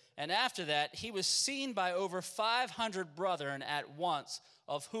says. And after that, he was seen by over 500 brethren at once,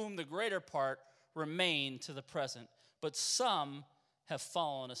 of whom the greater part remain to the present, but some have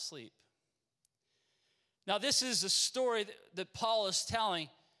fallen asleep. Now, this is a story that Paul is telling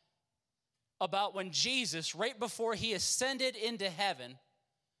about when Jesus, right before he ascended into heaven,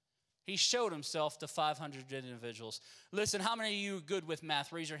 he showed himself to 500 individuals. Listen, how many of you are good with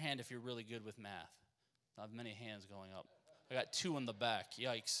math? Raise your hand if you're really good with math. I have many hands going up. I got 2 in the back.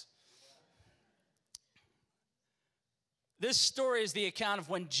 Yikes. This story is the account of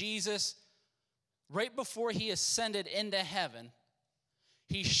when Jesus, right before he ascended into heaven,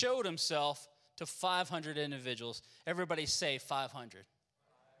 he showed himself to 500 individuals. Everybody say 500.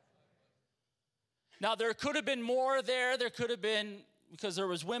 Now, there could have been more there. There could have been, because there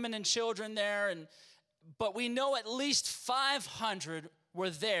was women and children there. But we know at least 500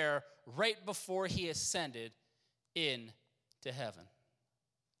 were there right before he ascended into heaven.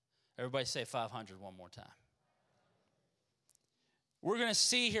 Everybody say 500 one more time. We're going to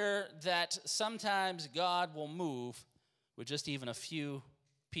see here that sometimes God will move with just even a few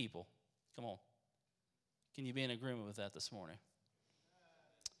people. Come on. Can you be in agreement with that this morning?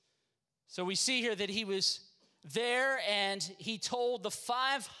 So we see here that he was there and he told the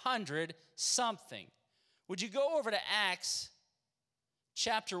 500 something. Would you go over to Acts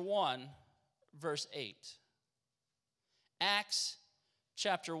chapter 1, verse 8? Acts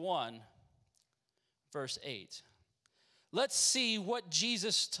chapter 1, verse 8. Let's see what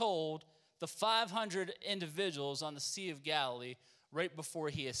Jesus told the 500 individuals on the Sea of Galilee right before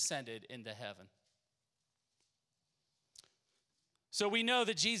he ascended into heaven. So we know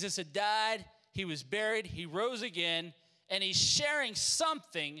that Jesus had died, he was buried, he rose again, and he's sharing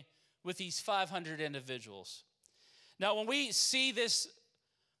something with these 500 individuals. Now, when we see this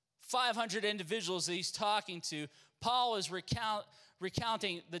 500 individuals that he's talking to, Paul is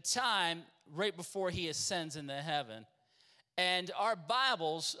recounting the time right before he ascends into heaven. And our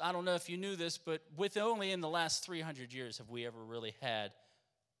Bibles, I don't know if you knew this, but with only in the last 300 years have we ever really had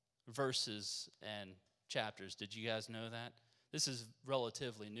verses and chapters. Did you guys know that? This is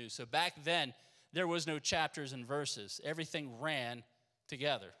relatively new. So back then, there was no chapters and verses. Everything ran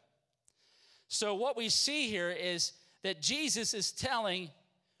together. So what we see here is that Jesus is telling,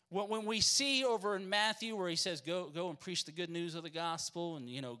 when we see over in Matthew where he says, go and preach the good news of the gospel and,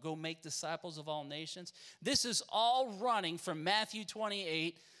 go make disciples of all nations. This is all running from Matthew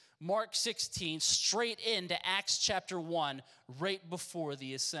 28, Mark 16, straight into Acts chapter 1, right before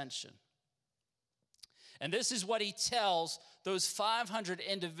the ascension. And this is what he tells those 500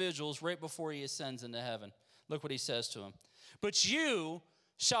 individuals right before he ascends into heaven. Look what he says to them. But you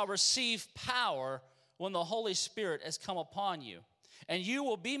shall receive power when the Holy Spirit has come upon you. And you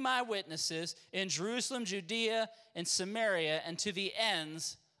will be my witnesses in Jerusalem, Judea, and Samaria, and to the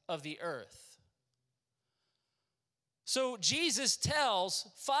ends of the earth. So Jesus tells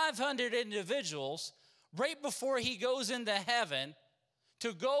 500 individuals right before he goes into heaven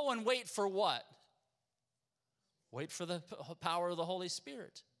to go and wait for what? Wait for the power of the Holy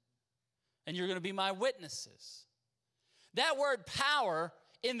Spirit. And you're going to be my witnesses. That word power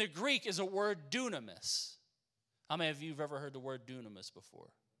in the Greek is a word dunamis. How many of you have ever heard the word dunamis before?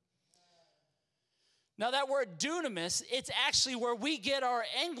 Now that word dunamis, it's actually where we get our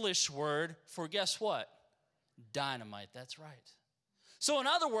English word for, guess what? Dynamite, that's right. So in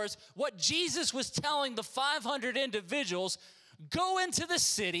other words, what Jesus was telling the 500 individuals, go into the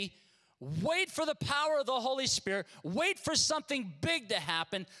city, wait for the power of the Holy Spirit. Wait for something big to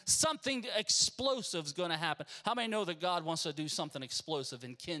happen. Something explosive is going to happen. How many know that God wants to do something explosive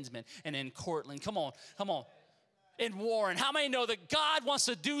in Kinsman and in Cortland? Come on. In Warren. How many know that God wants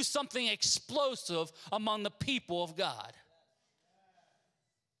to do something explosive among the people of God?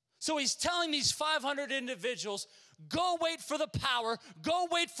 So he's telling these 500 individuals, go wait for the power. Go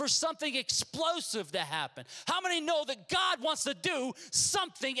wait for something explosive to happen. How many know that God wants to do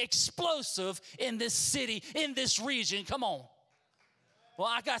something explosive in this city, in this region? Come on. Well,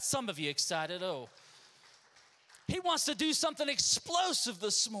 I got some of you excited. Oh. He wants to do something explosive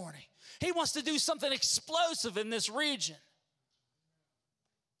this morning. He wants to do something explosive in this region.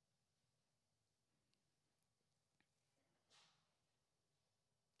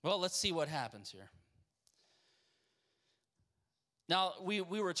 Well, let's see what happens here. Now, we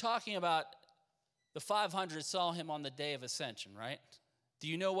were talking about the 500 saw him on the day of ascension, right? Do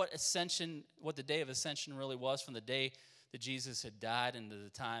you know what the day of ascension really was from the day that Jesus had died into the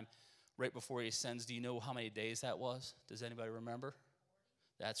time right before he ascends? Do you know how many days that was? Does anybody remember?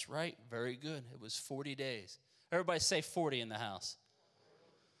 That's right. Very good. It was 40 days. Everybody say 40 in the house.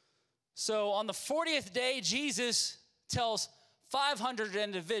 So on the 40th day, Jesus tells 500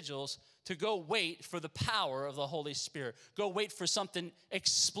 individuals to go wait for the power of the Holy Spirit. Go wait for something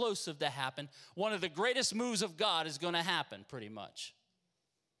explosive to happen. One of the greatest moves of God is going to happen, pretty much.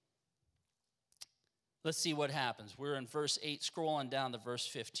 Let's see what happens. We're in verse 8, scroll on down to verse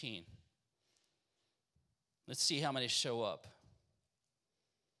 15. Let's see how many show up.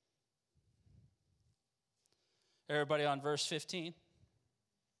 Everybody on verse 15?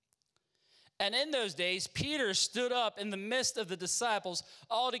 And in those days, Peter stood up in the midst of the disciples.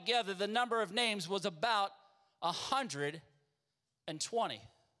 Altogether, the number of names was about 120.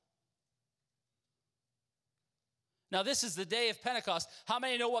 Now, this is the day of Pentecost. How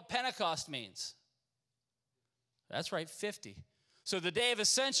many know what Pentecost means? That's right, 50. So the day of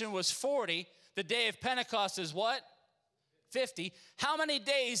Ascension was 40. The day of Pentecost is what? 50. How many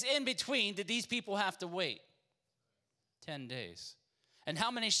days in between did these people have to wait? 10 days. And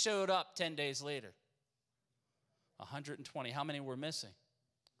how many showed up 10 days later? 120. How many were missing?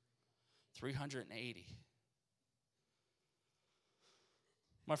 380.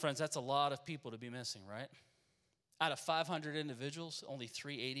 My friends, that's a lot of people to be missing, right? Out of 500 individuals, only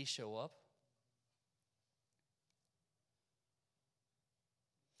 380 show up.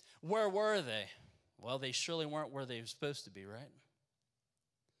 Where were they? Well, they surely weren't where they were supposed to be, right?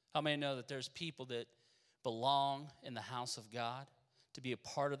 How many know that there's people that belong in the house of God, to be a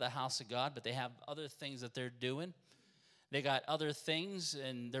part of the house of God, but they have other things that they're doing? They got other things,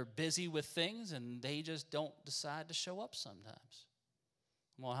 and they're busy with things, and they just don't decide to show up sometimes.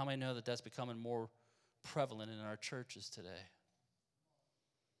 Well, how many know that that's becoming more prevalent in our churches today?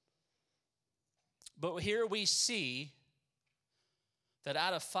 But here we see that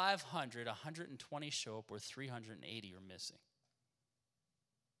out of 500, 120 show up where 380 are missing.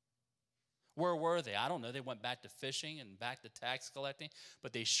 Where were they? I don't know. They went back to fishing and back to tax collecting,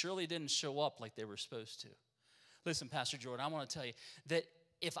 but they surely didn't show up like they were supposed to. Listen, Pastor Jordan, I want to tell you that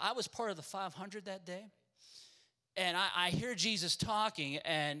if I was part of the 500 that day, and I hear Jesus talking,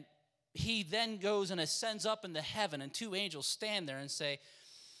 and he then goes and ascends up into heaven, and two angels stand there and say,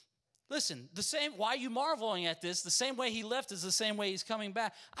 listen, why are you marveling at this? The same way he left is the same way he's coming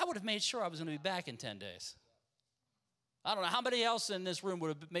back. I would have made sure I was going to be back in 10 days. I don't know how many else in this room would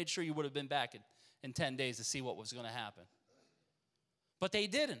have made sure you would have been back in 10 days to see what was going to happen. But they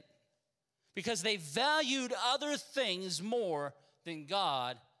didn't, because they valued other things more than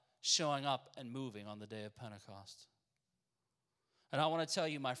God showing up and moving on the day of Pentecost. And I want to tell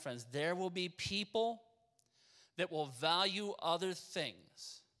you, my friends, there will be people that will value other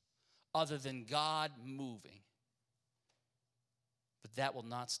things other than God moving. But that will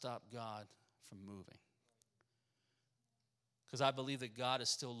not stop God from moving. Because I believe that God is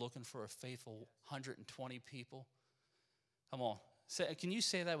still looking for a faithful 120 people. Come on. Can you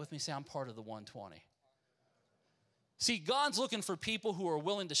say that with me? Say, I'm part of the 120. See, God's looking for people who are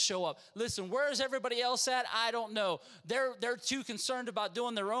willing to show up. Listen, where is everybody else at? I don't know. They're too concerned about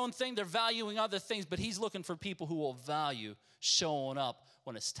doing their own thing. They're valuing other things, but he's looking for people who will value showing up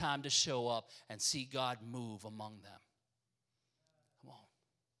when it's time to show up and see God move among them. Come on.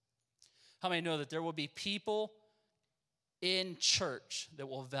 How many know that there will be people in church that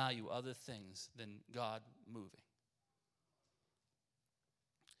will value other things than God moving?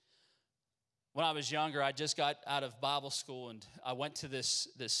 When I was younger, I just got out of Bible school, and I went to this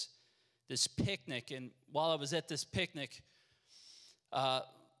picnic. And while I was at this picnic,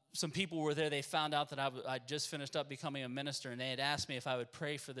 some people were there. They found out that I just finished up becoming a minister, and they had asked me if I would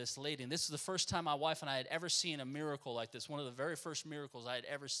pray for this lady. And this is the first time my wife and I had ever seen a miracle like this, one of the very first miracles I had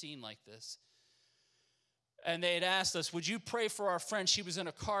ever seen like this. And they had asked us, would you pray for our friend? She was in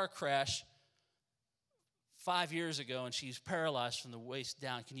a car crash 5 years ago, and she's paralyzed from the waist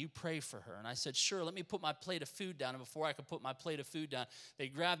down. Can you pray for her? And I said, sure, let me put my plate of food down. And before I could put my plate of food down, they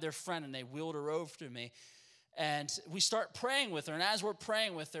grabbed their friend and they wheeled her over to me. And we start praying with her. And as we're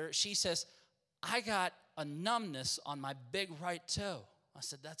praying with her, she says, I got a numbness on my big right toe. I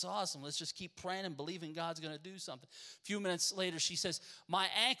said, that's awesome. Let's just keep praying and believing God's going to do something. A few minutes later, she says, my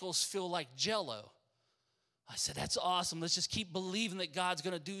ankles feel like Jell-O. I said, that's awesome. Let's just keep believing that God's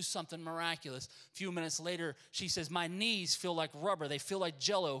going to do something miraculous. A few minutes later, she says, my knees feel like rubber. They feel like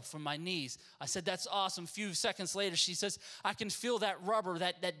Jell-O from my knees. I said, that's awesome. A few seconds later, she says, I can feel that rubber,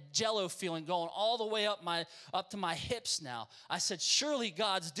 that Jell-O feeling going all the way up to my hips now. I said, surely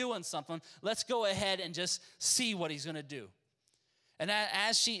God's doing something. Let's go ahead and just see what he's going to do. And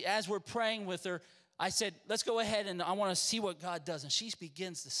as we're praying with her, I said, let's go ahead and I want to see what God does. And she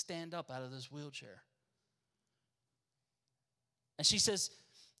begins to stand up out of this wheelchair. And she says,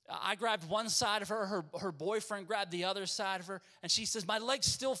 I grabbed one side of her, her boyfriend grabbed the other side of her, and she says, my legs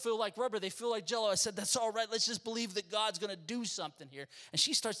still feel like rubber, they feel like Jell-O. I said, that's all right, let's just believe that God's going to do something here. And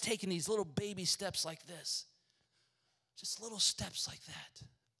she starts taking these little baby steps like this, just little steps like that.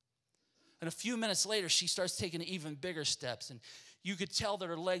 And a few minutes later, she starts taking even bigger steps, and you could tell that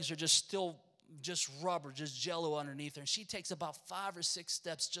her legs are just still just rubber, just jello underneath her. And she takes about 5 or 6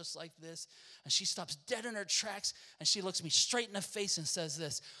 steps just like this. And she stops dead in her tracks. And she looks me straight in the face and says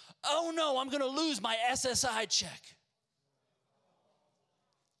this, "Oh no, I'm going to lose my SSI check."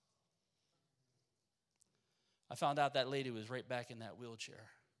 I found out that lady was right back in that wheelchair.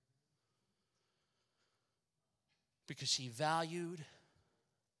 Because she valued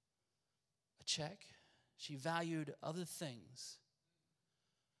a check. She valued other things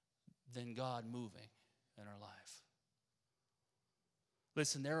than God moving in her life.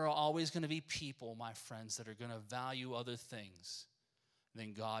 Listen, there are always going to be people, my friends, that are going to value other things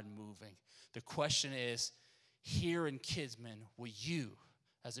than God moving. The question is, here in Kidsman, will you,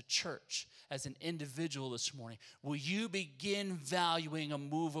 as a church, as an individual this morning, will you begin valuing a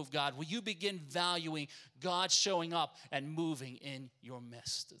move of God? Will you begin valuing God showing up and moving in your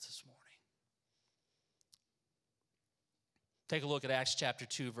midst this morning? Take a look at Acts chapter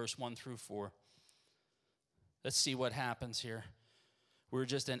 2, verse 1 through 4. Let's see what happens here. We're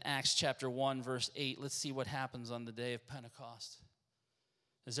just in Acts chapter 1, verse 8. Let's see what happens on the day of Pentecost.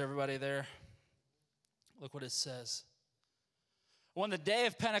 Is everybody there? Look what it says. When the day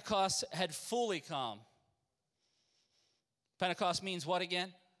of Pentecost had fully come. Pentecost means what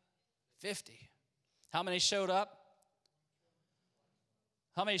again? 50. How many showed up?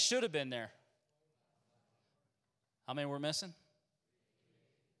 How many should have been there? How many were missing?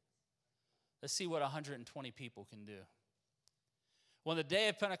 Let's see what 120 people can do. When the day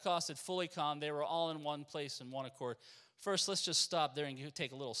of Pentecost had fully come, they were all in one place in one accord. First, let's just stop there and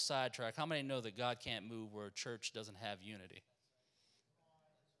take a little sidetrack. How many know that God can't move where a church doesn't have unity?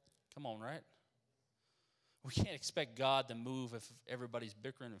 Come on, right? We can't expect God to move if everybody's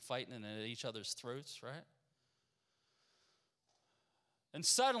bickering and fighting and at each other's throats, right? And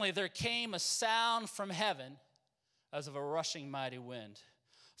suddenly there came a sound from heaven as of a rushing mighty wind.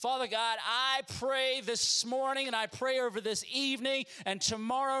 Father God, I pray this morning and I pray over this evening and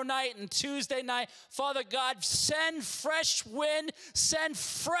tomorrow night and Tuesday night, Father God, send fresh wind,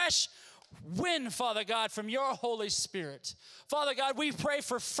 Father God, from your Holy Spirit. Father God, we pray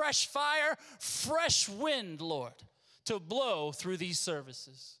for fresh fire, fresh wind, Lord, to blow through these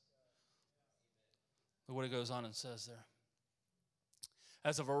services. Look what it goes on and says there.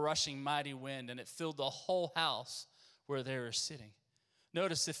 As of a rushing mighty wind, and it filled the whole house where they were sitting.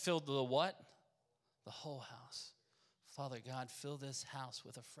 Notice it filled the what? The whole house. Father God, fill this house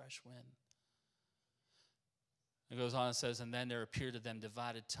with a fresh wind. It goes on and says, and then there appeared to them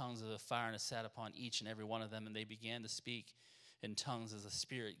divided tongues of the fire, and it sat upon each and every one of them, and they began to speak in tongues as the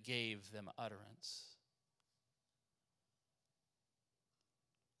Spirit gave them utterance.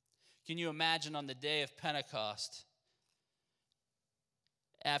 Can you imagine on the day of Pentecost,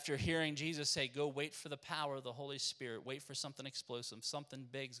 after hearing Jesus say, go wait for the power of the Holy Spirit, wait for something explosive, something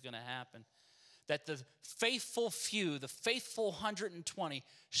big's going to happen, that the faithful few, the faithful 120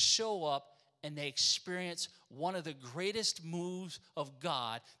 show up and they experience one of the greatest moves of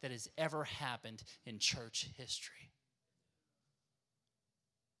God that has ever happened in church history.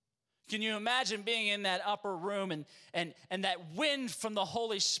 Can you imagine being in that upper room and that wind from the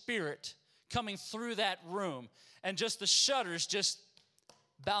Holy Spirit coming through that room and just the shutters just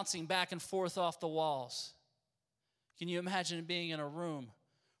bouncing back and forth off the walls? Can you imagine being in a room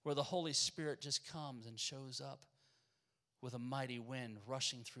where the Holy Spirit just comes and shows up with a mighty wind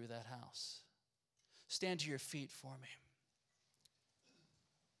rushing through that house? Stand to your feet for me.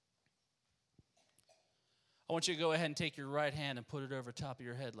 I want you to go ahead and take your right hand and put it over top of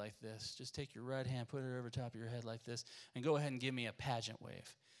your head like this. Just take your right hand, put it over top of your head like this, and go ahead and give me a pageant wave.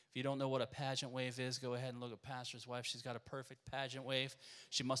 If you don't know what a pageant wave is, go ahead and look at Pastor's wife. She's got a perfect pageant wave.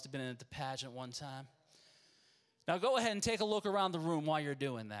 She must have been at the pageant one time. Now go ahead and take a look around the room while you're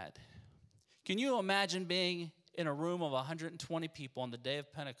doing that. Can you imagine being in a room of 120 people on the day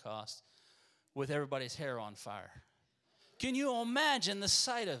of Pentecost with everybody's hair on fire? Can you imagine the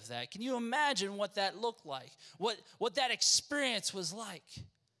sight of that? Can you imagine what that looked like? What that experience was like?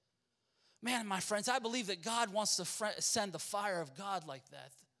 Man, my friends, I believe that God wants to send the fire of God like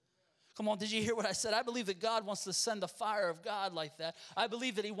that. Come on, did you hear what I said? I believe that God wants to send the fire of God like that. I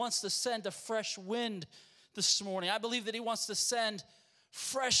believe that he wants to send a fresh wind this morning. I believe that he wants to send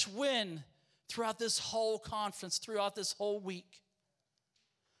fresh wind throughout this whole conference, throughout this whole week.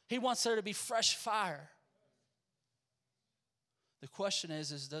 He wants there to be fresh fire. The question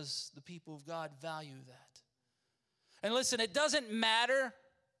is does the people of God value that? And listen, it doesn't matter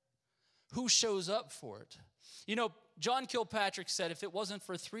who shows up for it. You know, John Kilpatrick said if it wasn't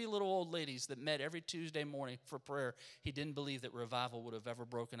for 3 little old ladies that met every Tuesday morning for prayer, he didn't believe that revival would have ever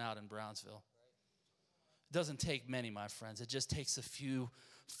broken out in Brownsville. It doesn't take many, my friends. It just takes a few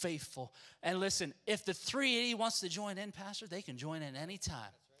faithful. And listen, if the 380 wants to join in, Pastor, they can join in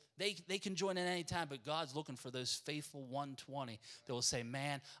anytime. They can join in any time, but God's looking for those faithful 120 that will say,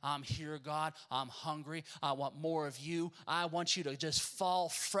 man, I'm here, God. I'm hungry. I want more of you. I want you to just fall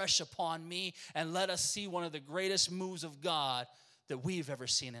fresh upon me and let us see one of the greatest moves of God that we've ever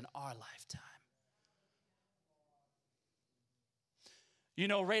seen in our lifetime. You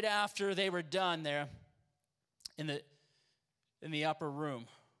know, right after they were done there in the upper room,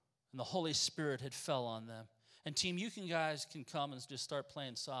 and the Holy Spirit had fell on them. And team, you guys can come and just start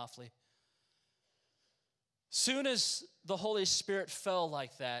playing softly. Soon as the Holy Spirit fell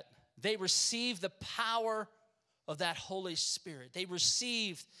like that, they received the power of that Holy Spirit. They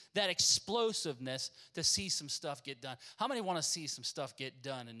received that explosiveness to see some stuff get done. How many want to see some stuff get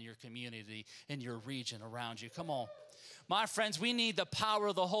done in your community, in your region, around you? Come on. My friends, we need the power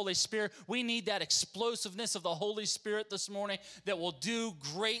of the Holy Spirit. We need that explosiveness of the Holy Spirit this morning that will do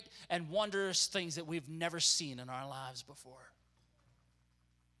great and wondrous things that we've never seen in our lives before.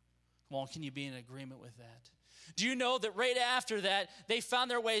 Come on, can you be in agreement with that? Do you know that right after that, they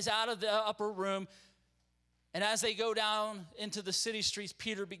found their ways out of the upper room, and as they go down into the city streets,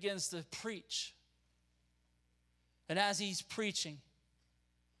 Peter begins to preach. And as he's preaching,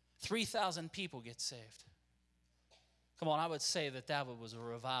 3,000 people get saved. Come on, I would say that was a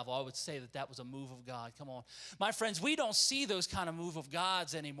revival. I would say that was a move of God. Come on. My friends, we don't see those kind of move of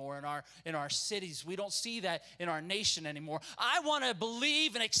Gods anymore in our cities. We don't see that in our nation anymore. I want to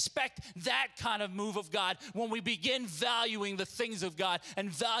believe and expect that kind of move of God when we begin valuing the things of God and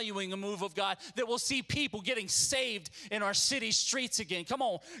valuing a move of God, that we'll see people getting saved in our city streets again. Come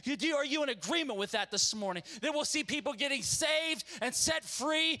on. Are you in agreement with that this morning? That we'll see people getting saved and set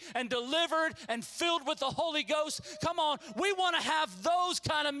free and delivered and filled with the Holy Ghost. Come on. We want to have those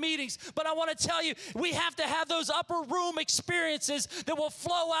kind of meetings, but I want to tell you, we have to have those upper room experiences that will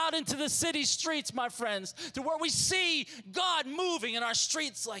flow out into the city streets, my friends, to where we see God moving in our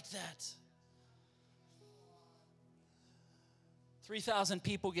streets like that. 3,000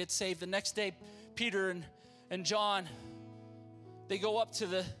 people get saved. The next day, Peter and John, they go up to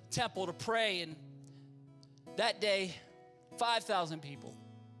the temple to pray, and that day, 5,000 people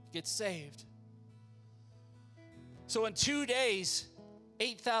get saved. So in 2 days,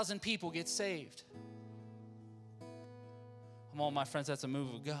 8,000 people get saved. Come on, my friends, that's a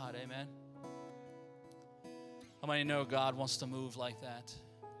move of God, amen? How many know God wants to move like that?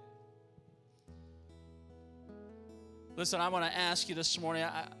 Listen, I want to ask you this morning,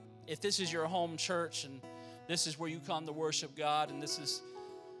 if this is your home church and this is where you come to worship God and this is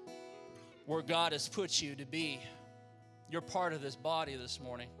where God has put you to be, you're part of this body this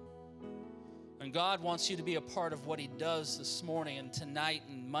morning. And God wants you to be a part of what He does this morning and tonight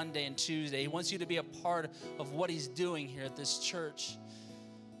and Monday and Tuesday. He wants you to be a part of what He's doing here at this church.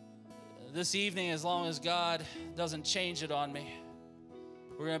 This evening, as long as God doesn't change it on me,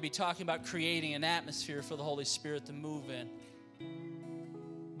 we're going to be talking about creating an atmosphere for the Holy Spirit to move in.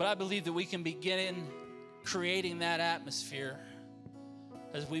 But I believe that we can begin creating that atmosphere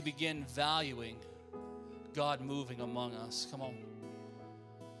as we begin valuing God moving among us. Come on.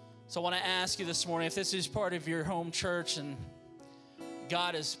 So I want to ask you this morning, if this is part of your home church and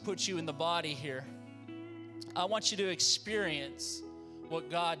God has put you in the body here, I want you to experience what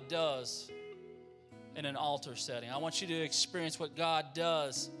God does in an altar setting. I want you to experience what God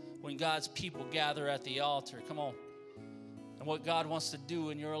does when God's people gather at the altar. Come on. And what God wants to do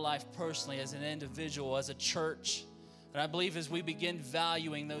in your life personally as an individual, as a church. And I believe as we begin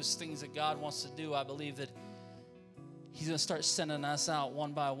valuing those things that God wants to do, I believe that He's going to start sending us out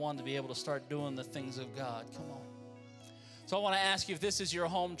one by one to be able to start doing the things of God. Come on. So I want to ask you, if this is your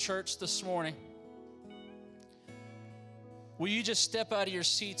home church this morning, will you just step out of your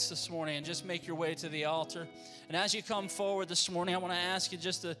seats this morning and just make your way to the altar? And as you come forward this morning, I want to ask you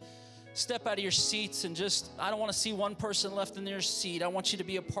just to step out of your seats and just, I don't want to see one person left in their seat. I want you to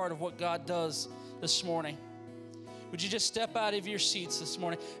be a part of what God does this morning. Would you just step out of your seats this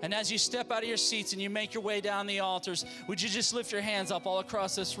morning? And as you step out of your seats and you make your way down the altars, would you just lift your hands up all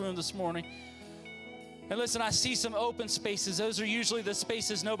across this room this morning? And listen, I see some open spaces. Those are usually the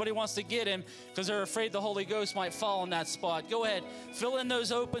spaces nobody wants to get in because they're afraid the Holy Ghost might fall in that spot. Go ahead, fill in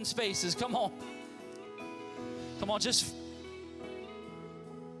those open spaces. Come on. Come on, just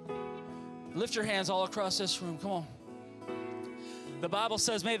lift your hands all across this room. Come on. The Bible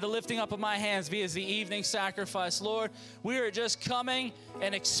says, may the lifting up of my hands be as the evening sacrifice. Lord, we are just coming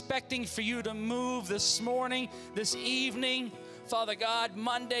and expecting for you to move this morning, this evening. Father God,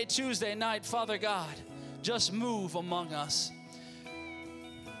 Monday, Tuesday night, Father God, just move among us.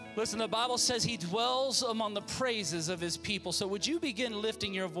 Listen, the Bible says he dwells among the praises of his people. So would you begin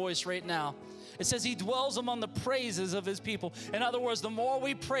lifting your voice right now? It says he dwells among the praises of his people. In other words, the more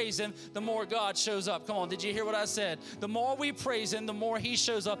we praise him, the more God shows up. Come on, did you hear what I said? The more we praise him, the more he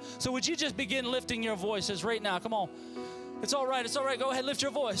shows up. So would you just begin lifting your voices right now? Come on. It's all right. It's all right. Go ahead. Lift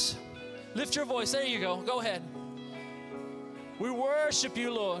your voice. Lift your voice. There you go. Go ahead. We worship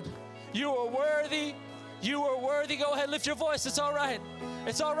you, Lord. You are worthy. You are worthy. Go ahead. Lift your voice. It's all right.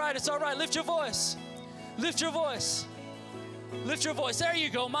 It's all right. It's all right. Lift your voice. Lift your voice. Lift your voice. There you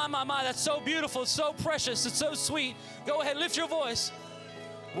go. My. That's so beautiful. It's so precious. It's so sweet. Go ahead. Lift your voice.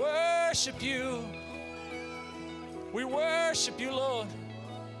 Worship you. We worship you, Lord.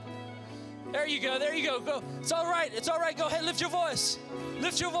 There you go. There you go. Go. It's all right. It's all right. Go ahead. Lift your voice.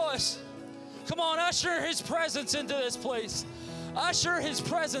 Lift your voice. Come on. Usher his presence into this place. Usher his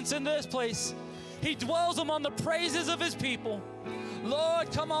presence into this place. He dwells among the praises of his people.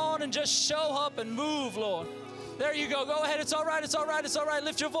 Lord, come on and just show up and move, Lord. There you go. Go ahead. It's all right. It's all right. It's all right.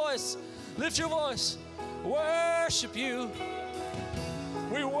 Lift your voice. Lift your voice. Worship you.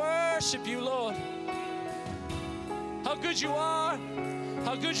 We worship you, Lord. How good you are.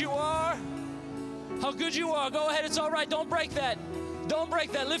 How good you are. How good you are. Go ahead. It's all right. Don't break that. Don't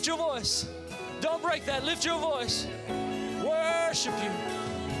break that. Lift your voice. Don't break that. Lift your voice. Worship you.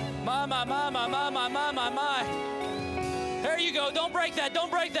 My. There you go. Don't break that.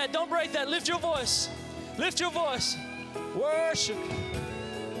 Don't break that. Don't break that. Lift your voice. Lift your voice. Worship.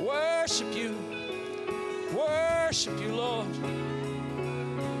 Worship you. Worship you, Lord.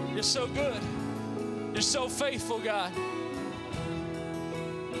 You're so good. You're so faithful, God.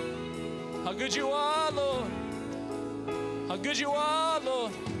 How good you are, Lord. How good you are,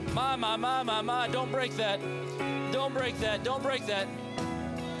 Lord. My. Don't break that. Don't break that. Don't break that.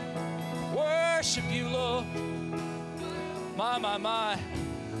 Worship you, Lord. My.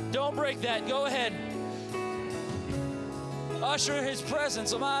 Don't break that. Go ahead. Usher his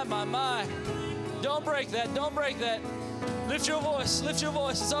presence. My. Don't break that. Don't break that. Lift your voice. Lift your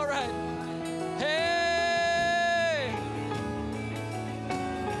voice. It's all right. Hey.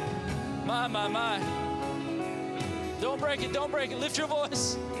 My. Don't break it. Don't break it. Lift your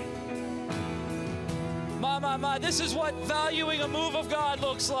voice. My. This is what valuing a move of God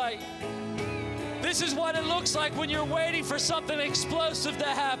looks like. This is what it looks like when you're waiting for something explosive to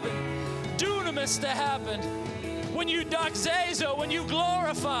happen, dunamis to happen. When you doxazo, when you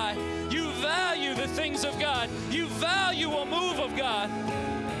glorify, you value the things of God. You value a move of God.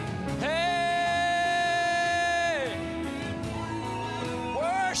 Hey!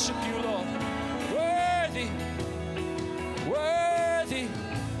 Worship you, Lord. Worthy. Worthy.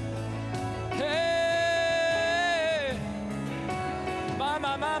 Hey!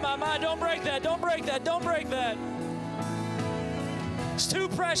 My. Don't break that. Don't break that. Don't break that. It's too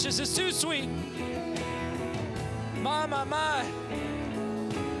precious. It's too sweet. My. My.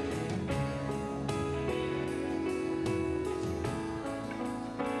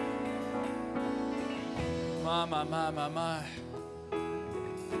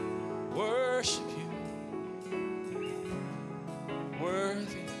 Worship you.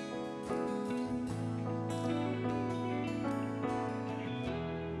 Worthy.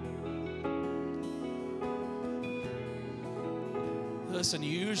 Listen,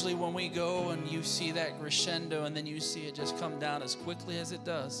 usually when we go and you see that crescendo and then you see it just come down as quickly as it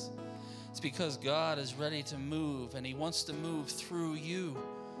does, it's because God is ready to move and he wants to move through you.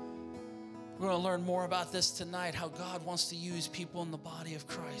 We're going to learn more about this tonight, how God wants to use people in the body of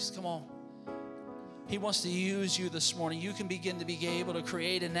Christ. Come on. He wants to use you this morning. You can begin to be able to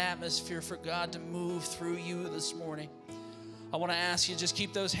create an atmosphere for God to move through you this morning. I want to ask you, just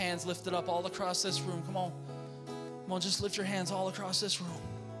keep those hands lifted up all across this room. Come on. Come on, just lift your hands all across this room.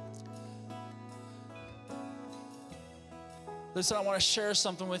 Listen, I want to share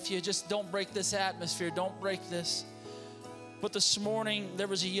something with you. Just don't break this atmosphere. Don't break this. But this morning, there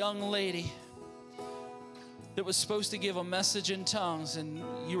was a young lady that was supposed to give a message in tongues, and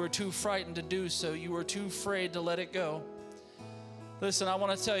you were too frightened to do so. You were too afraid to let it go. Listen, I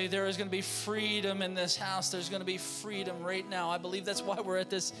want to tell you, there is going to be freedom in this house. There's going to be freedom right now. I believe that's why we're at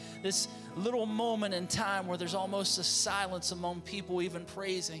this little moment in time where there's almost a silence among people even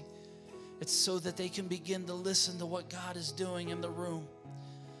praising. It's so that they can begin to listen to what God is doing in the room.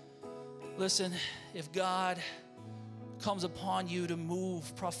 Listen, if God comes upon you to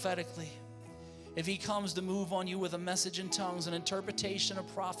move prophetically, if he comes to move on you with a message in tongues, an interpretation of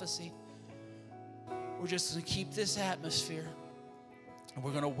prophecy, we're just going to keep this atmosphere and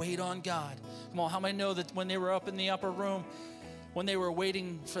we're going to wait on God. Come on, how many know that when they were up in the upper room, when they were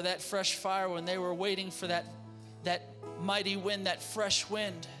waiting for that fresh fire, when they were waiting for that mighty wind, that fresh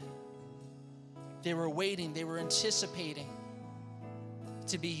wind, They were waiting. They were anticipating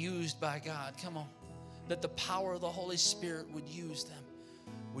to be used by God. Come on. That the power of the Holy Spirit would use them.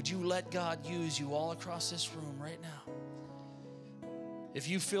 Would you let God use you all across this room right now? If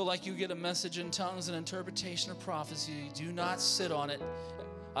you feel like you get a message in tongues and interpretation of prophecy, do not sit on it.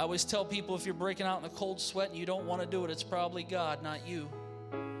 I always tell people, if you're breaking out in a cold sweat and you don't want to do it, it's probably God, not you.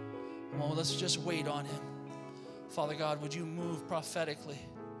 Well, let's just wait on him. Father God, would you move prophetically?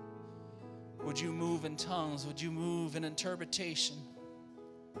 Would you move in tongues? Would you move in interpretation?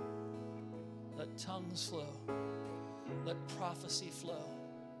 Let tongues flow. Let prophecy flow.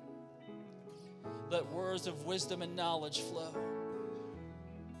 Let words of wisdom and knowledge flow.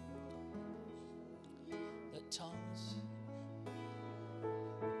 Let tongues.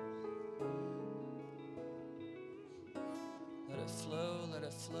 Let it flow, let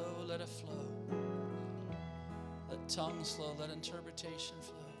it flow, let it flow. Let tongues flow, let interpretation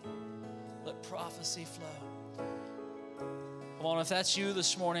flow. Let prophecy flow. Come on, if that's you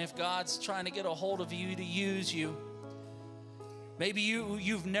this morning, if God's trying to get a hold of you to use you, maybe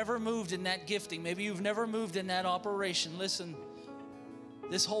you've never moved in that gifting. Maybe you've never moved in that operation. Listen,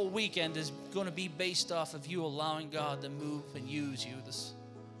 this whole weekend is going to be based off of you allowing God to move and use you.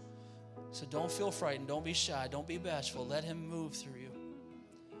 So don't feel frightened. Don't be shy. Don't be bashful. Let him move through you.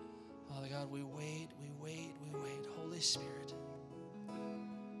 Father God, we wait, we wait, we wait. Holy Spirit,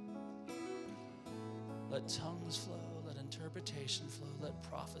 let tongues flow. Let interpretation flow. Let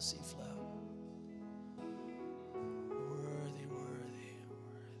prophecy flow. Worthy, worthy,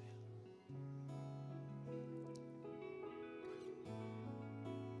 worthy.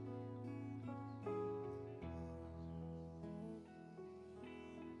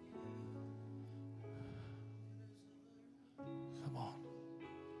 Come on.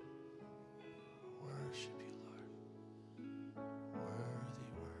 Worship you, Lord. Worthy,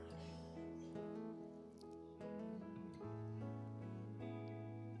 worthy.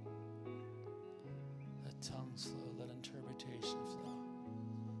 Let tongues flow. Let interpretation flow.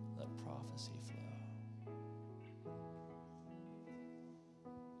 Let prophecy flow.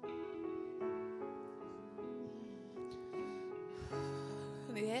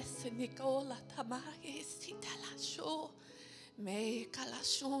 Yes, Nicola Tamagi Sitalasho, me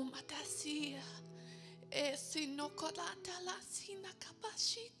Kalasho Matasia, Esinokolata la Sina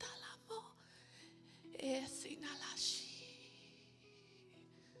Kapashita Lamo, Esinalashi.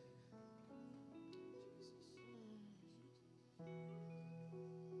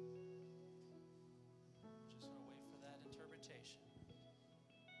 Just going to wait for that interpretation.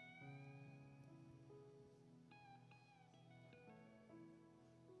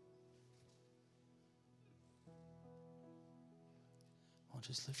 Well,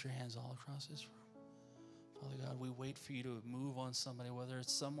 just lift your hands all across this room. Father God, we wait for you to move on somebody, whether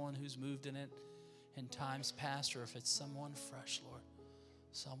it's someone who's moved in it in times past or if it's someone fresh, Lord,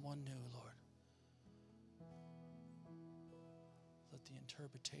 someone new, Lord. Let the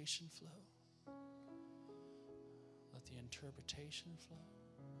interpretation flow. Let the interpretation flow.